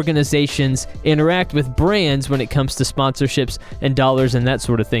how organizations interact with brands when it comes to sponsorships and dollars and that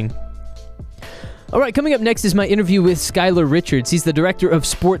sort of thing. All right, coming up next is my interview with Skylar Richards. He's the Director of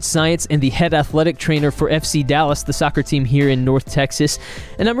Sports Science and the Head Athletic Trainer for FC Dallas, the soccer team here in North Texas.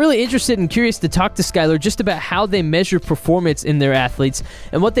 And I'm really interested and curious to talk to Skylar just about how they measure performance in their athletes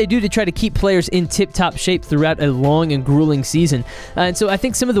and what they do to try to keep players in tip-top shape throughout a long and grueling season. And so I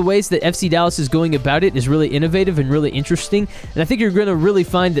think some of the ways that FC Dallas is going about it is really innovative and really interesting. And I think you're going to really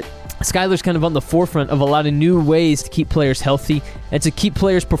find that Skylar's kind of on the forefront of a lot of new ways to keep players healthy and to keep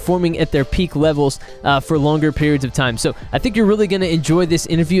players performing at their peak levels for longer periods of time. So I think you're really going to enjoy this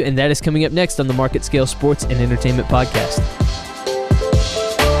interview, and that is coming up next on the Market Scale Sports and Entertainment Podcast.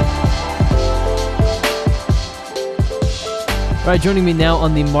 All right, joining me now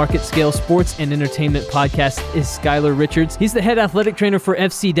on the Market Scale Sports and Entertainment Podcast is Skylar Richards. He's the head athletic trainer for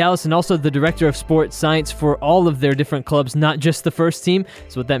FC Dallas and also the director of sports science for all of their different clubs, not just the first team.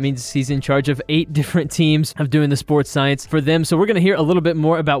 So what that means is he's in charge of 8 different teams of doing the sports science for them. So we're going to hear a little bit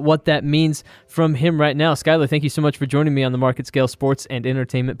more about what that means from him right now. Skylar, thank you so much for joining me on the Market Scale Sports and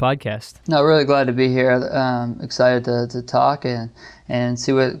Entertainment Podcast. No, really glad to be here. Excited to talk and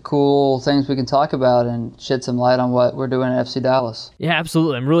see what cool things we can talk about and shed some light on what we're doing at FC Dallas. Yeah,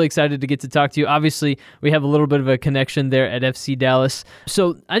 absolutely. I'm really excited to get to talk to you. Obviously, we have a little bit of a connection there at FC Dallas.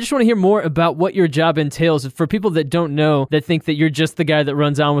 So I just want to hear more about what your job entails. For people that don't know, that think that you're just the guy that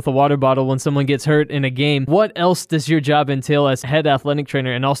runs on with a water bottle when someone gets hurt in a game, what else does your job entail as head athletic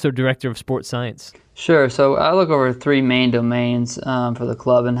trainer and also director of sports science? Sure. So I look over 3 main domains for the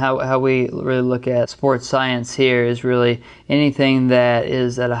club, and how we really look at sports science here is really anything that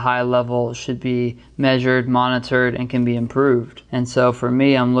is at a high level should be measured, monitored, and can be improved. And so for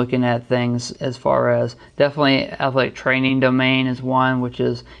me, I'm looking at things as far as definitely athletic training domain is one, which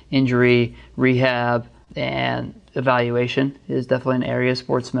is injury, rehab, and evaluation is definitely an area of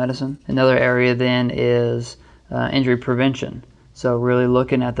sports medicine. Another area then is injury prevention. So really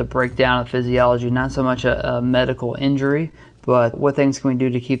looking at the breakdown of physiology, not so much a medical injury, but what things can we do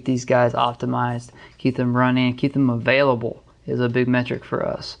to keep these guys optimized, keep them running, keep them available is a big metric for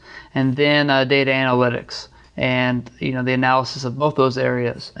us. And then data analytics and the analysis of both those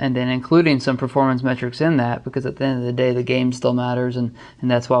areas, and then including some performance metrics in that, because at the end of the day the game still matters, and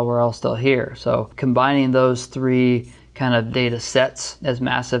that's why we're all still here. So combining those 3 kind of data sets, as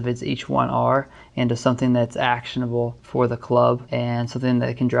massive as each one are, into something that's actionable for the club and something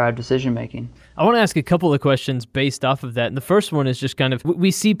that can drive decision making. I want to ask a couple of questions based off of that. And the first one is just kind of,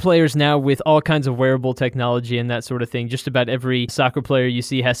 we see players now with all kinds of wearable technology and that sort of thing. Just about every soccer player you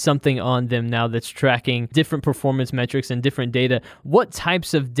see has something on them now that's tracking different performance metrics and different data. What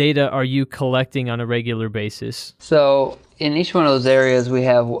types of data are you collecting on a regular basis? So in each one of those areas, we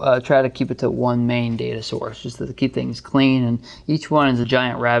have try to keep it to one main data source, just to keep things clean. And each one is a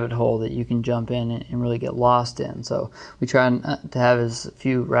giant rabbit hole that you can jump in and really get lost in. So we try to have as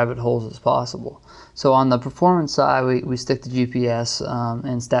few rabbit holes as possible. So on the performance side, we stick to GPS,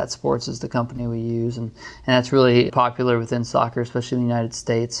 and Stat Sports is the company we use, and that's really popular within soccer, especially in the United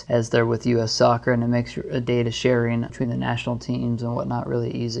States, as they're with U.S. Soccer, and it makes data sharing between the national teams and whatnot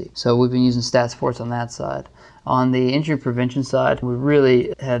really easy. So we've been using Stat Sports on that side. On the injury prevention side, we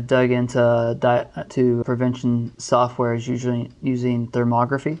really have dug into prevention software, usually using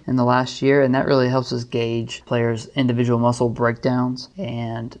thermography in the last year, and that really helps us gauge players' individual muscle breakdowns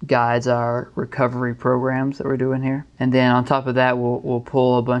and guides our recovery programs that we're doing here. And then on top of that, we'll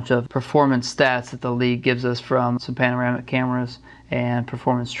pull a bunch of performance stats that the league gives us from some panoramic cameras and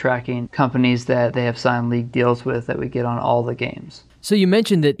performance tracking companies that they have signed league deals with that we get on all the games. So you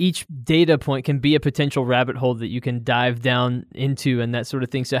mentioned that each data point can be a potential rabbit hole that you can dive down into and that sort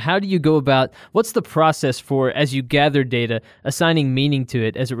of thing. So how do you go about, what's the process for, as you gather data, assigning meaning to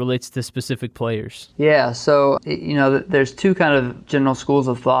it as it relates to specific players? Yeah, so, there's two kind of general schools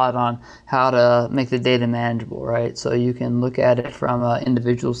of thought on how to make the data manageable, right? So you can look at it from an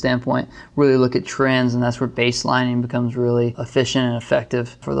individual standpoint, really look at trends, and that's where baselining becomes really efficient and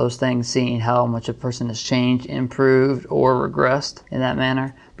effective for those things, seeing how much a person has changed, improved, or regressed in that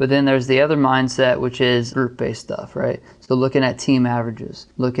manner. But then there's the other mindset, which is group-based stuff, right? So looking at team averages,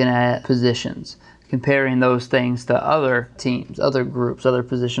 looking at positions, comparing those things to other teams, other groups, other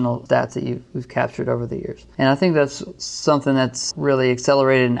positional stats that we've captured over the years. And I think that's something that's really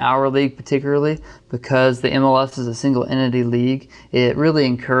accelerated in our league particularly, because the MLS is a single entity league. It really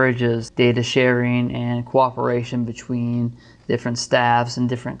encourages data sharing and cooperation between different staffs and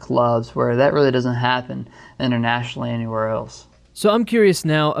different clubs, where that really doesn't happen internationally anywhere else. So I'm curious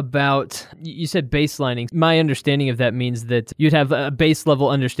now about, you said baselining. My understanding of that means that you'd have a base level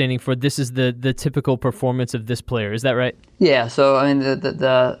understanding for this is the typical performance of this player. Is that right? Yeah, so I mean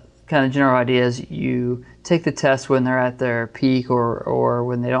the kind of general idea is you take the test when they're at their peak or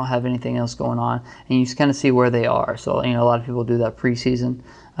when they don't have anything else going on, and you just kind of see where they are. So, a lot of people do that preseason.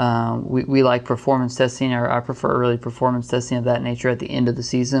 We like performance testing, or I prefer really performance testing of that nature at the end of the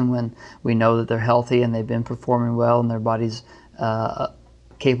season when we know that they're healthy and they've been performing well and their body's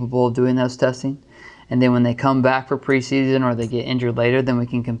capable of doing those testing. And then when they come back for preseason or they get injured later, then we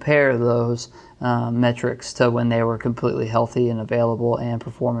can compare those metrics to when they were completely healthy and available and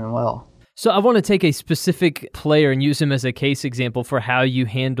performing well. So I want to take a specific player and use him as a case example for how you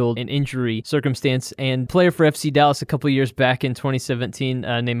handled an injury circumstance. And player for FC Dallas a couple years back in 2017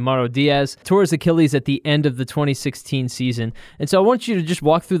 named Mauro Diaz tore his Achilles at the end of the 2016 season. And so I want you to just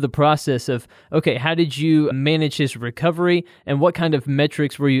walk through the process of, okay, how did you manage his recovery and what kind of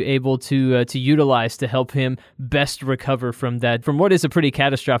metrics were you able to utilize to help him best recover from what is a pretty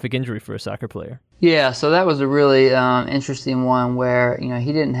catastrophic injury for a soccer player? Yeah, so that was a really interesting one where,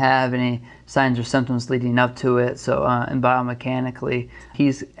 he didn't have any signs or symptoms leading up to it. So, and biomechanically,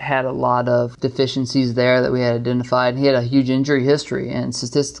 he's had a lot of deficiencies there that we had identified. He had a huge injury history, and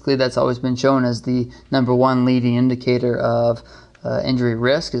statistically, that's always been shown as the number one leading indicator of injury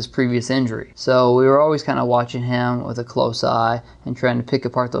risk is previous injury. So we were always kind of watching him with a close eye and trying to pick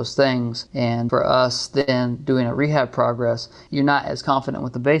apart those things. And for us then doing a rehab progress, you're not as confident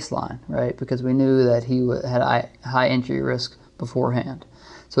with the baseline, right? Because we knew that he had high injury risk beforehand.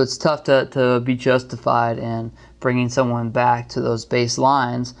 So it's tough to be justified in bringing someone back to those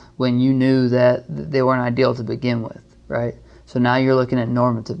baselines when you knew that they weren't ideal to begin with, right? So now you're looking at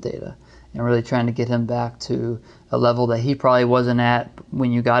normative data and really trying to get him back to a level that he probably wasn't at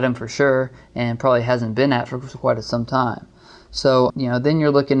when you got him for sure, and probably hasn't been at for quite some time. So, then you're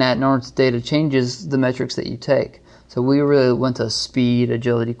looking at normative data changes the metrics that you take. So we really went to speed,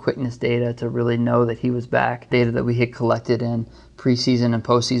 agility, quickness data to really know that he was back, data that we had collected in preseason and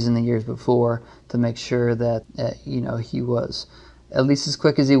postseason the years before to make sure that, he was at least as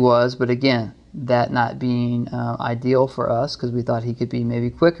quick as he was, but again, that not being ideal for us because we thought he could be maybe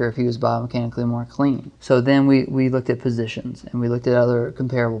quicker if he was biomechanically more clean. So then we looked at positions and we looked at other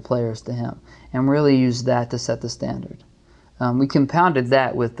comparable players to him and really used that to set the standard. We compounded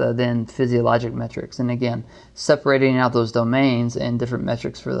that with then physiologic metrics, and again, separating out those domains and different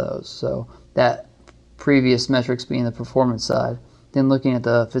metrics for those. So that previous metrics being the performance side, then looking at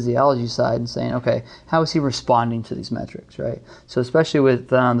the physiology side and saying, okay, how is he responding to these metrics, right? So especially with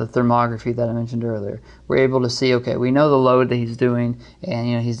the thermography that I mentioned earlier, we're able to see, okay, we know the load that he's doing,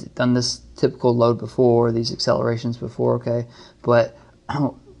 and he's done this typical load before, these accelerations before, okay, but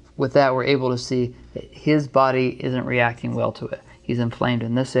with that we're able to see that his body isn't reacting well to it. he's inflamed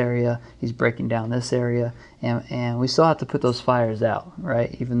in this area, he's breaking down this area, and we still have to put those fires out,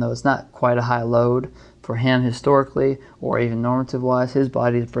 right? Even though it's not quite a high load for him historically, or even normative-wise, his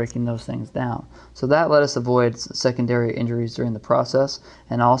body is breaking those things down. So that let us avoid secondary injuries during the process,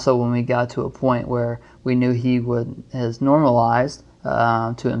 and also when we got to a point where we knew he has normalized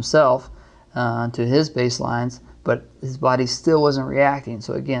to himself, to his baselines, but his body still wasn't reacting.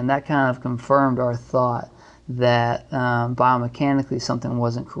 So again, that kind of confirmed our thought that biomechanically something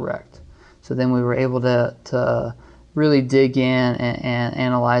wasn't correct. So then we were able to really dig in and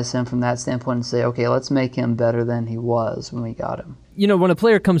analyze him from that standpoint and say, okay, let's make him better than he was when we got him. You know, when a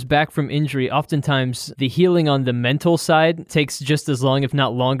player comes back from injury, oftentimes the healing on the mental side takes just as long, if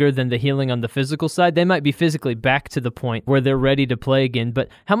not longer, than the healing on the physical side. They might be physically back to the point where they're ready to play again, but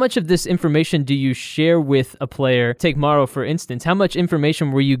how much of this information do you share with a player? Take Mauro, for instance. How much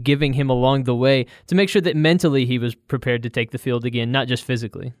information were you giving him along the way to make sure that mentally he was prepared to take the field again, not just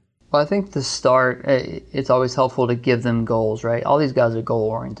physically? Well, I think to start, it's always helpful to give them goals, right? All these guys are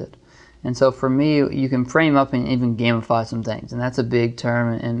goal-oriented. And so for me, you can frame up and even gamify some things. And that's a big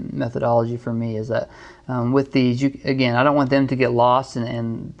term in methodology for me, is that with these, again, I don't want them to get lost,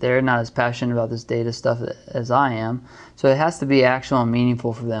 and they're not as passionate about this data stuff as I am. So it has to be actual and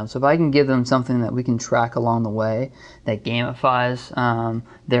meaningful for them. So if I can give them something that we can track along the way that gamifies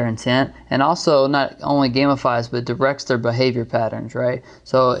their intent, and also not only gamifies but directs their behavior patterns, right?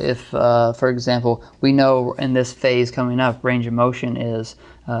 So if, for example, we know in this phase coming up, range of motion is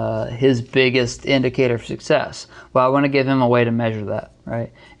his biggest indicator of success. Well, I want to give him a way to measure that,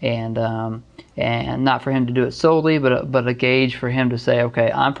 right? And not for him to do it solely, but a gauge for him to say,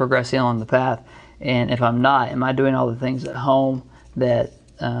 okay, I'm progressing along the path, and if I'm not, am I doing all the things at home that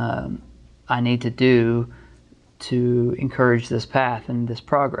I need to do to encourage this path and this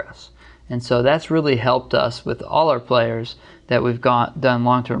progress? And so that's really helped us with all our players that we've done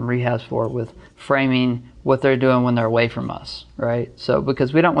long-term rehabs for, with framing what they're doing when they're away from us, right? So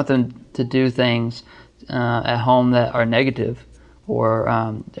because we don't want them to do things at home that are negative,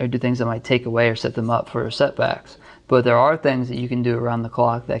 or do things that might take away or set them up for setbacks. But there are things that you can do around the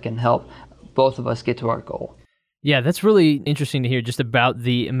clock that can help both of us get to our goal. Yeah, that's really interesting to hear, just about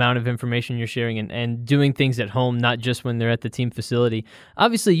the amount of information you're sharing and doing things at home, not just when they're at the team facility.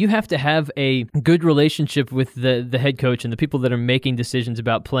 Obviously, you have to have a good relationship with the head coach and the people that are making decisions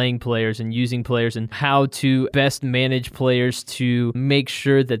about playing players and using players and how to best manage players to make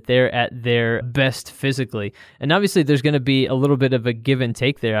sure that they're at their best physically. And obviously, there's going to be a little bit of a give and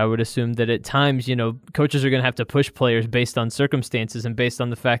take there. I would assume that at times, coaches are going to have to push players based on circumstances and based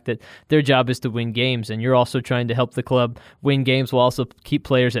on the fact that their job is to win games, and you're also trying to help the club win games while also keep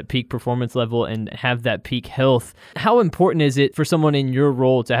players at peak performance level and have that peak health. How important is it for someone in your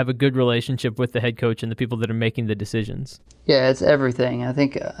role to have a good relationship with the head coach and the people that are making the decisions? Yeah, it's everything. I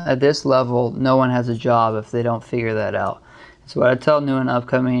think at this level, no one has a job if they don't figure that out. So what I tell new and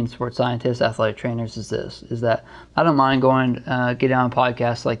upcoming sports scientists, athletic trainers is that I don't mind going, getting on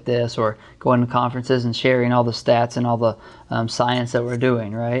podcasts like this or going to conferences and sharing all the stats and all the science that we're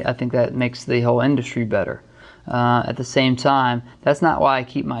doing, right? I think that makes the whole industry better. At the same time, that's not why I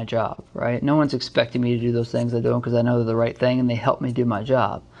keep my job, right? No one's expecting me to do those things I do them because I know they're the right thing and they help me do my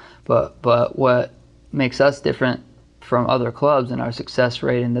job. But what makes us different from other clubs and our success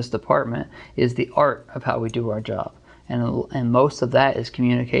rate in this department is the art of how we do our job. And most of that is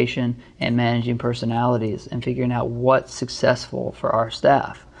communication and managing personalities and figuring out what's successful for our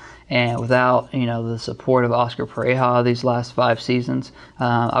staff. And without, the support of Oscar Pareja these last 5 seasons,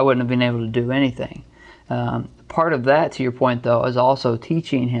 I wouldn't have been able to do anything. Part of that, to your point, though, is also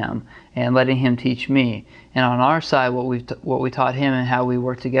teaching him and letting him teach me. And on our side, what we taught him and how we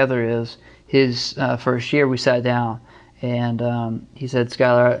work together is his first year we sat down and he said,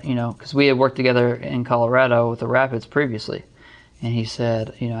 Skylar, because we had worked together in Colorado with the Rapids previously. And he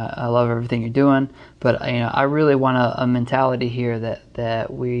said, I love everything you're doing, but I really want a mentality here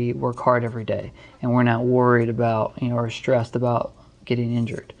that we work hard every day and we're not worried about, or stressed about getting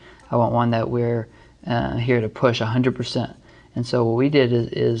injured. I want one that we're here to push 100%. And so what we did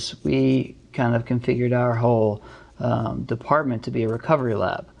is we kind of configured our whole department to be a recovery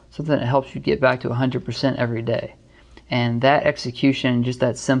lab, something that helps you get back to 100% every day. And that execution, just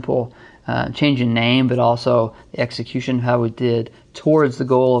that simple change in name, but also the execution of how we did towards the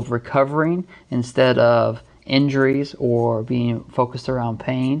goal of recovering instead of injuries or being focused around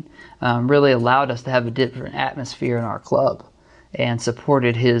pain, really allowed us to have a different atmosphere in our club and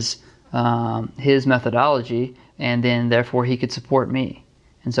supported his methodology, and then therefore he could support me.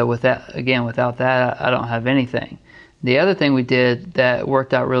 And so without that, I don't have anything. The other thing we did that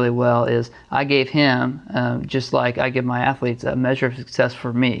worked out really well is I gave him, just like I give my athletes, a measure of success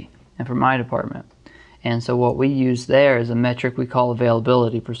for me and for my department. And so what we use there is a metric we call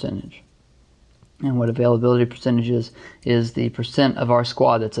availability percentage. And what availability percentage is the percent of our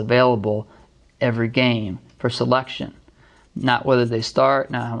squad that's available every game for selection. Not whether they start,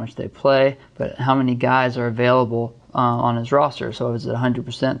 not how much they play, but how many guys are available on his roster. So is it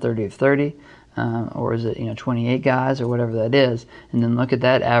 100%, 30 of 30? Or is it 28 guys or whatever that is, and then look at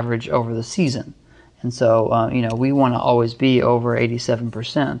that average over the season. And so we want to always be over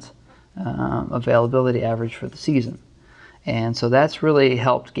 87% availability average for the season. And so that's really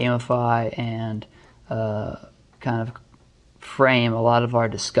helped gamify and kind of frame a lot of our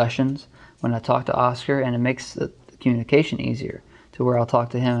discussions when I talk to Oscar, and it makes the communication easier to where I'll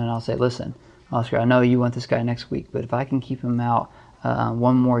talk to him and I'll say, listen, Oscar, I know you want this guy next week, but if I can keep him out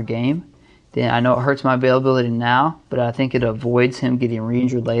one more game, then I know it hurts my availability now, but I think it avoids him getting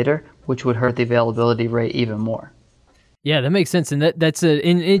re-injured later, which would hurt the availability rate even more. Yeah, that makes sense. And that's an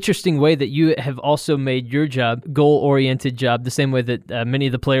interesting way that you have also made your job goal-oriented job, the same way that many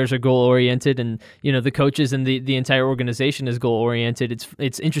of the players are goal-oriented, and the coaches and the entire organization is goal-oriented.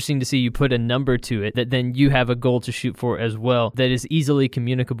 It's interesting to see you put a number to it that then you have a goal to shoot for as well that is easily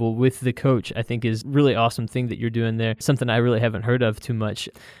communicable with the coach. I think is really awesome thing that you're doing there, something I really haven't heard of too much.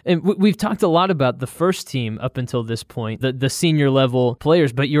 And we've talked a lot about the first team up until this point, the senior level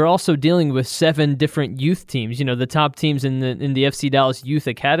players, but you're also dealing with 7 different youth teams, the top teams in the FC Dallas Youth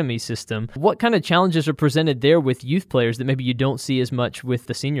Academy system. What kind of challenges are presented there with youth players that maybe you don't see as much with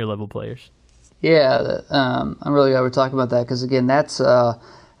the senior level players? Yeah, I'm really glad we're talking about that, because again, that's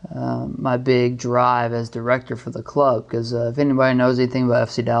my big drive as director for the club, because if anybody knows anything about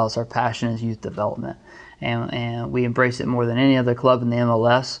FC Dallas, our passion is youth development, and we embrace it more than any other club in the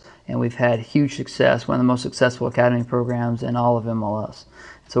MLS, and we've had huge success, one of the most successful academy programs in all of MLS.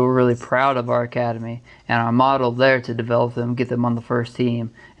 So we're really proud of our academy and our model there to develop them, get them on the first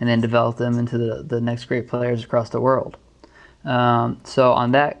team, and then develop them into the next great players across the world. So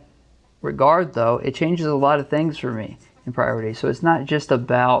on that regard, though, it changes a lot of things for me in priority. So it's not just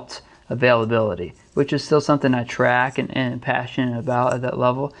about availability, which is still something I track and passionate about at that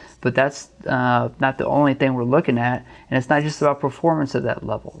level, but that's not the only thing we're looking at, and it's not just about performance at that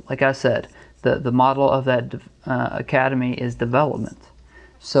level. Like I said, the model of that academy is development.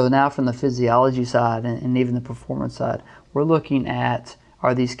 So now from the physiology side and even the performance side, we're looking at,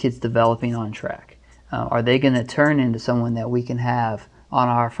 are these kids developing on track? Are they going to turn into someone that we can have on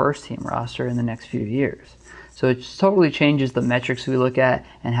our first team roster in the next few years? So it totally changes the metrics we look at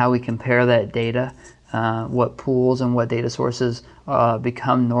and how we compare that data, what pools and what data sources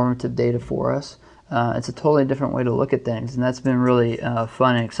become normative data for us. It's a totally different way to look at things, and that's been really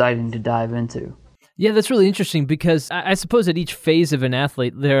fun and exciting to dive into. Yeah, that's really interesting, because I suppose at each phase of an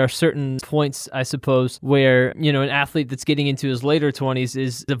athlete, there are certain points, I suppose, where, an athlete that's getting into his later 20s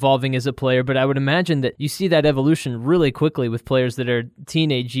is evolving as a player. But I would imagine that you see that evolution really quickly with players that are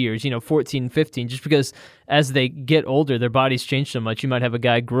teenage years, 14, 15, just because as they get older, their bodies change so much. You might have a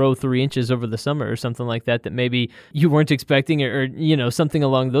guy grow 3 inches over the summer or something like that maybe you weren't expecting, or something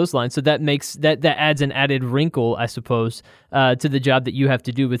along those lines. So that makes that adds an added wrinkle, I suppose, to the job that you have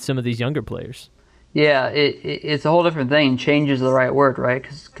to do with some of these younger players. Yeah, it's a whole different thing. Change is the right word, right?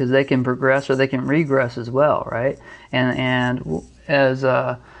 Because they can progress or they can regress as well, right? And as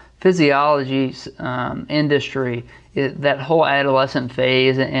a physiology industry, that whole adolescent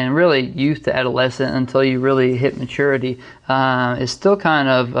phase and really youth to adolescent until you really hit maturity is still kind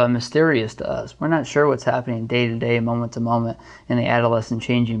of mysterious to us. We're not sure what's happening day to day, moment to moment in the adolescent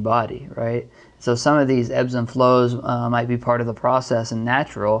changing body, right? So some of these ebbs and flows might be part of the process and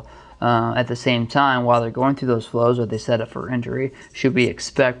natural. At the same time, while they're going through those flows, or they set up for injury, should we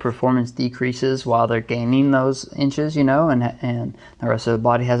expect performance decreases while they're gaining those inches, and the rest of the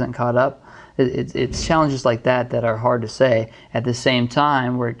body hasn't caught up? It's challenges like that are hard to say. At the same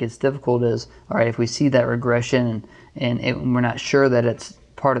time, where it gets difficult is, all right, if we see that regression and we're not sure that it's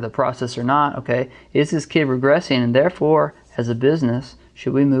part of the process or not, okay, is this kid regressing? And therefore, as a business,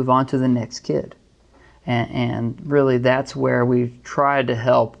 should we move on to the next kid? And really that's where we've tried to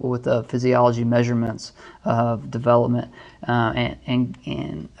help with the physiology measurements of development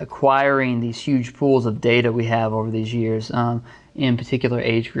and acquiring these huge pools of data we have over these years in particular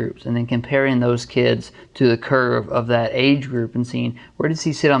age groups, and then comparing those kids to the curve of that age group and seeing where does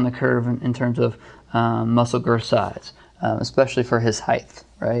he sit on the curve in terms of muscle girth size, especially for his height,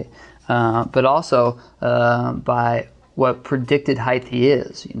 right? But also by what predicted height he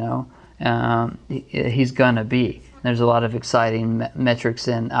is, he's gonna be. There's a lot of exciting metrics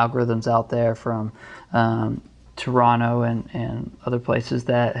and algorithms out there from Toronto and other places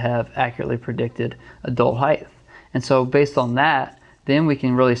that have accurately predicted adult height. And so based on that, then we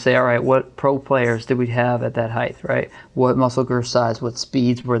can really say, all right, what pro players did we have at that height, right? What muscle group size, what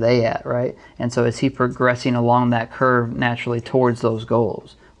speeds were they at, right? And so is he progressing along that curve naturally towards those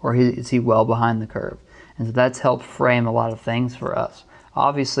goals, or is he well behind the curve? And so that's helped frame a lot of things for us.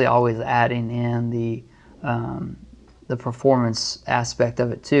 Obviously, always adding in the performance aspect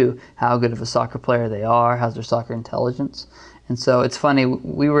of it too. How good of a soccer player they are, how's their soccer intelligence. And so it's funny,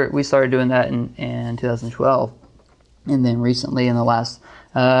 we started doing that in 2012. And then recently, in the last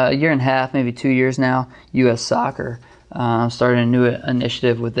year and a half, maybe 2 years now, U.S. Soccer started a new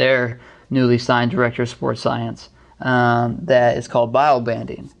initiative with their newly signed director of sports science that is called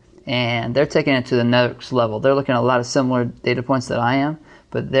biobanding. And they're taking it to the next level. They're looking at a lot of similar data points that I am,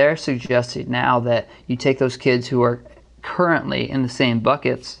 but they're suggesting now that you take those kids who are currently in the same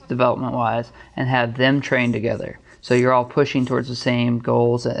buckets, development-wise, and have them train together. So you're all pushing towards the same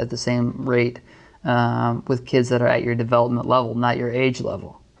goals at the same rate with kids that are at your development level, not your age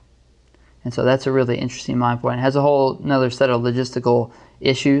level. And so that's a really interesting mind point. It has a whole another set of logistical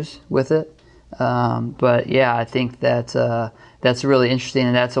issues with it. But yeah, I think that that's really interesting,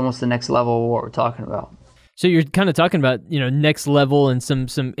 and that's almost the next level of what we're talking about. So you're kind of talking about, next level and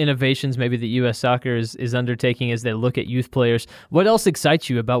some innovations maybe that U.S. Soccer is undertaking as they look at youth players. What else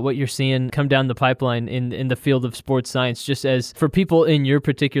excites you about what you're seeing come down the pipeline in the field of sports science, just as for people in your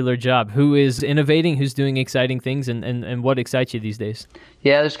particular job? Who is innovating, who's doing exciting things, and what excites you these days?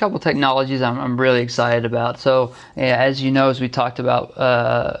 Yeah, there's a couple technologies I'm really excited about. So as you know, as we talked about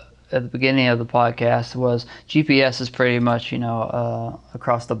at the beginning of the podcast, was GPS is pretty much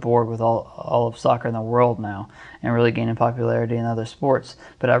across the board with all of soccer in the world now, and really gaining popularity in other sports.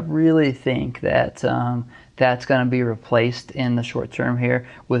 But I really think that that's going to be replaced in the short term here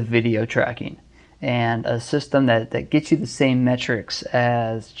with video tracking, and a system that gets you the same metrics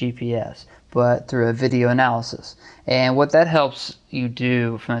as GPS, but through a video analysis. And what that helps you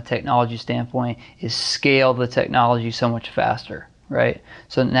do from a technology standpoint is scale the technology so much faster. Right?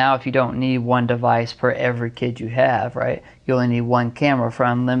 So now if you don't need one device per every kid you have, right, you only need one camera for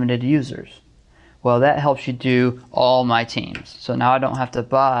unlimited users. Well, that helps you do all my teams. So now I don't have to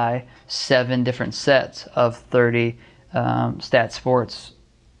buy 7 different sets of 30 Stat Sports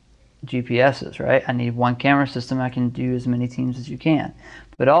GPSs, right? I need one camera system. I can do as many teams as you can.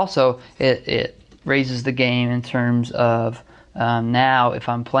 But also it raises the game in terms of now, if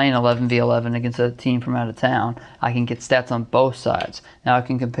I'm playing 11v11 against a team from out of town, I can get stats on both sides. Now I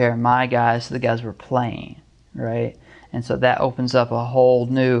can compare my guys to the guys we're playing, right? And so that opens up a whole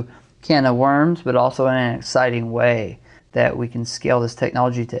new can of worms, but also in an exciting way that we can scale this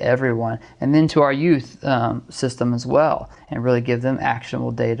technology to everyone, and then to our youth system as well, and really give them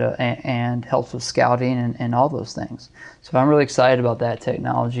actionable data and helps with scouting and all those things. So I'm really excited about that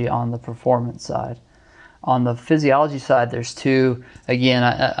technology on the performance side. On the physiology side, there's 2. Again,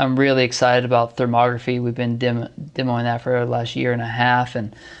 I'm really excited about thermography. We've been demoing that for the last year and a half,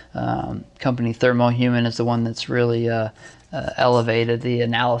 and company Thermo Human is the one that's really elevated the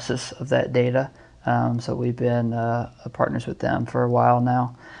analysis of that data. So we've been partners with them for a while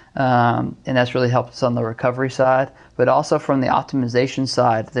now, and that's really helped us on the recovery side. But also from the optimization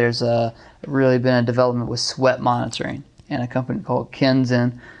side, there's really been a development with sweat monitoring, and a company called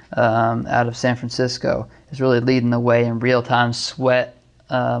Kinzen out of San Francisco is really leading the way in real-time sweat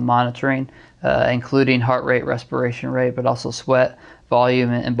monitoring, including heart rate, respiration rate, but also sweat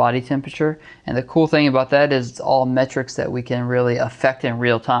volume and body temperature. And the cool thing about that is it's all metrics that we can really affect in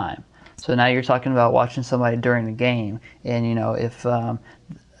real time. So now you're talking about watching somebody during the game, and if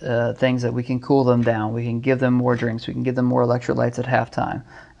things that we can cool them down, we can give them more drinks, we can give them more electrolytes at halftime,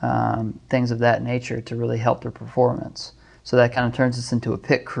 things of that nature to really help their performance. So that kind of turns us into a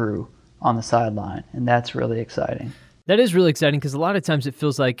pit crew on the sideline, and that's really exciting. That is really exciting, because a lot of times it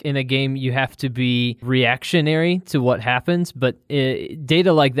feels like in a game you have to be reactionary to what happens, but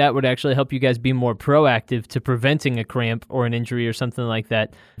data like that would actually help you guys be more proactive to preventing a cramp or an injury or something like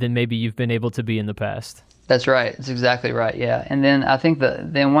that than maybe you've been able to be in the past. That's right. That's exactly right, yeah. And then I think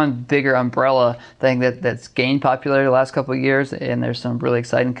then one bigger umbrella thing that's gained popularity the last couple of years, and there's some really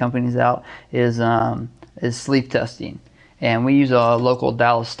exciting companies out, is sleep testing. And we use a local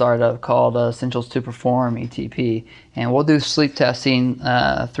Dallas startup called Essentials to Perform, ETP. And we'll do sleep testing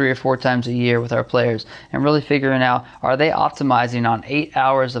 3 or 4 times a year with our players, and really figuring out, are they optimizing on 8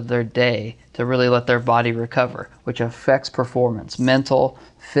 hours of their day to really let their body recover, which affects performance, mental,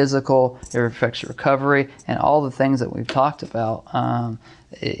 physical, it affects recovery, and all the things that we've talked about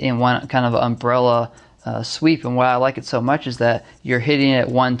in one kind of umbrella sweep. And why I like it so much is that you're hitting it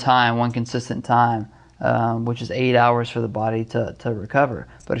one time, one consistent time, which is 8 hours for the body to recover.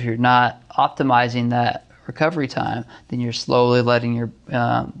 But if you're not optimizing that recovery time, then you're slowly letting your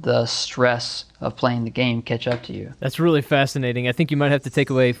the stress of playing the game catch up to you. That's really fascinating. I think you might have to take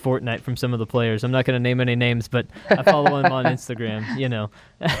away Fortnite from some of the players. I'm not going to name any names, but I follow him on Instagram, you know.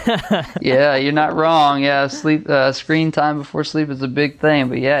 Yeah, you're not wrong. Yeah, sleep screen time before sleep is a big thing,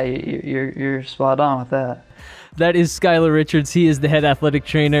 but yeah, you're spot on with that. That is Skylar Richards. He is the head athletic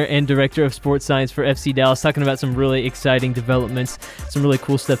trainer and director of sports science for FC Dallas, talking about some really exciting developments, some really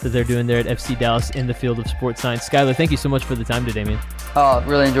cool stuff that they're doing there at FC Dallas in the field of sports science. Skylar, thank you so much for the time today, man. Oh,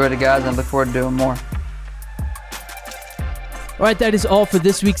 really enjoyed it, guys, and look forward to doing more. All right, that is all for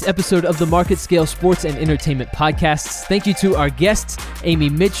this week's episode of the Market Scale Sports and Entertainment Podcasts. Thank you to our guests,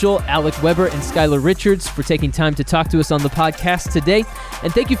 Amy Mitchell, Alec Weber, and Skylar Richards, for taking time to talk to us on the podcast today.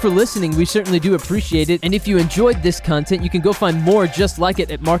 And thank you for listening. We certainly do appreciate it. And if you enjoyed this content, you can go find more just like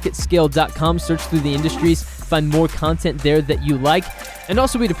it at marketscale.com. Search through the industries, find more content there that you like. And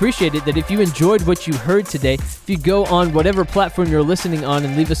also, we'd appreciate it that if you enjoyed what you heard today, if you go on whatever platform you're listening on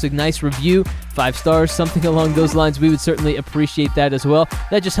and leave us a nice review, 5 stars, something along those lines, we would certainly appreciate that as well.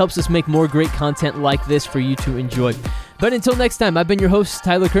 That just helps us make more great content like this for you to enjoy. But until next time, I've been your host,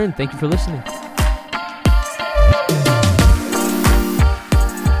 Tyler Kern. Thank you for listening.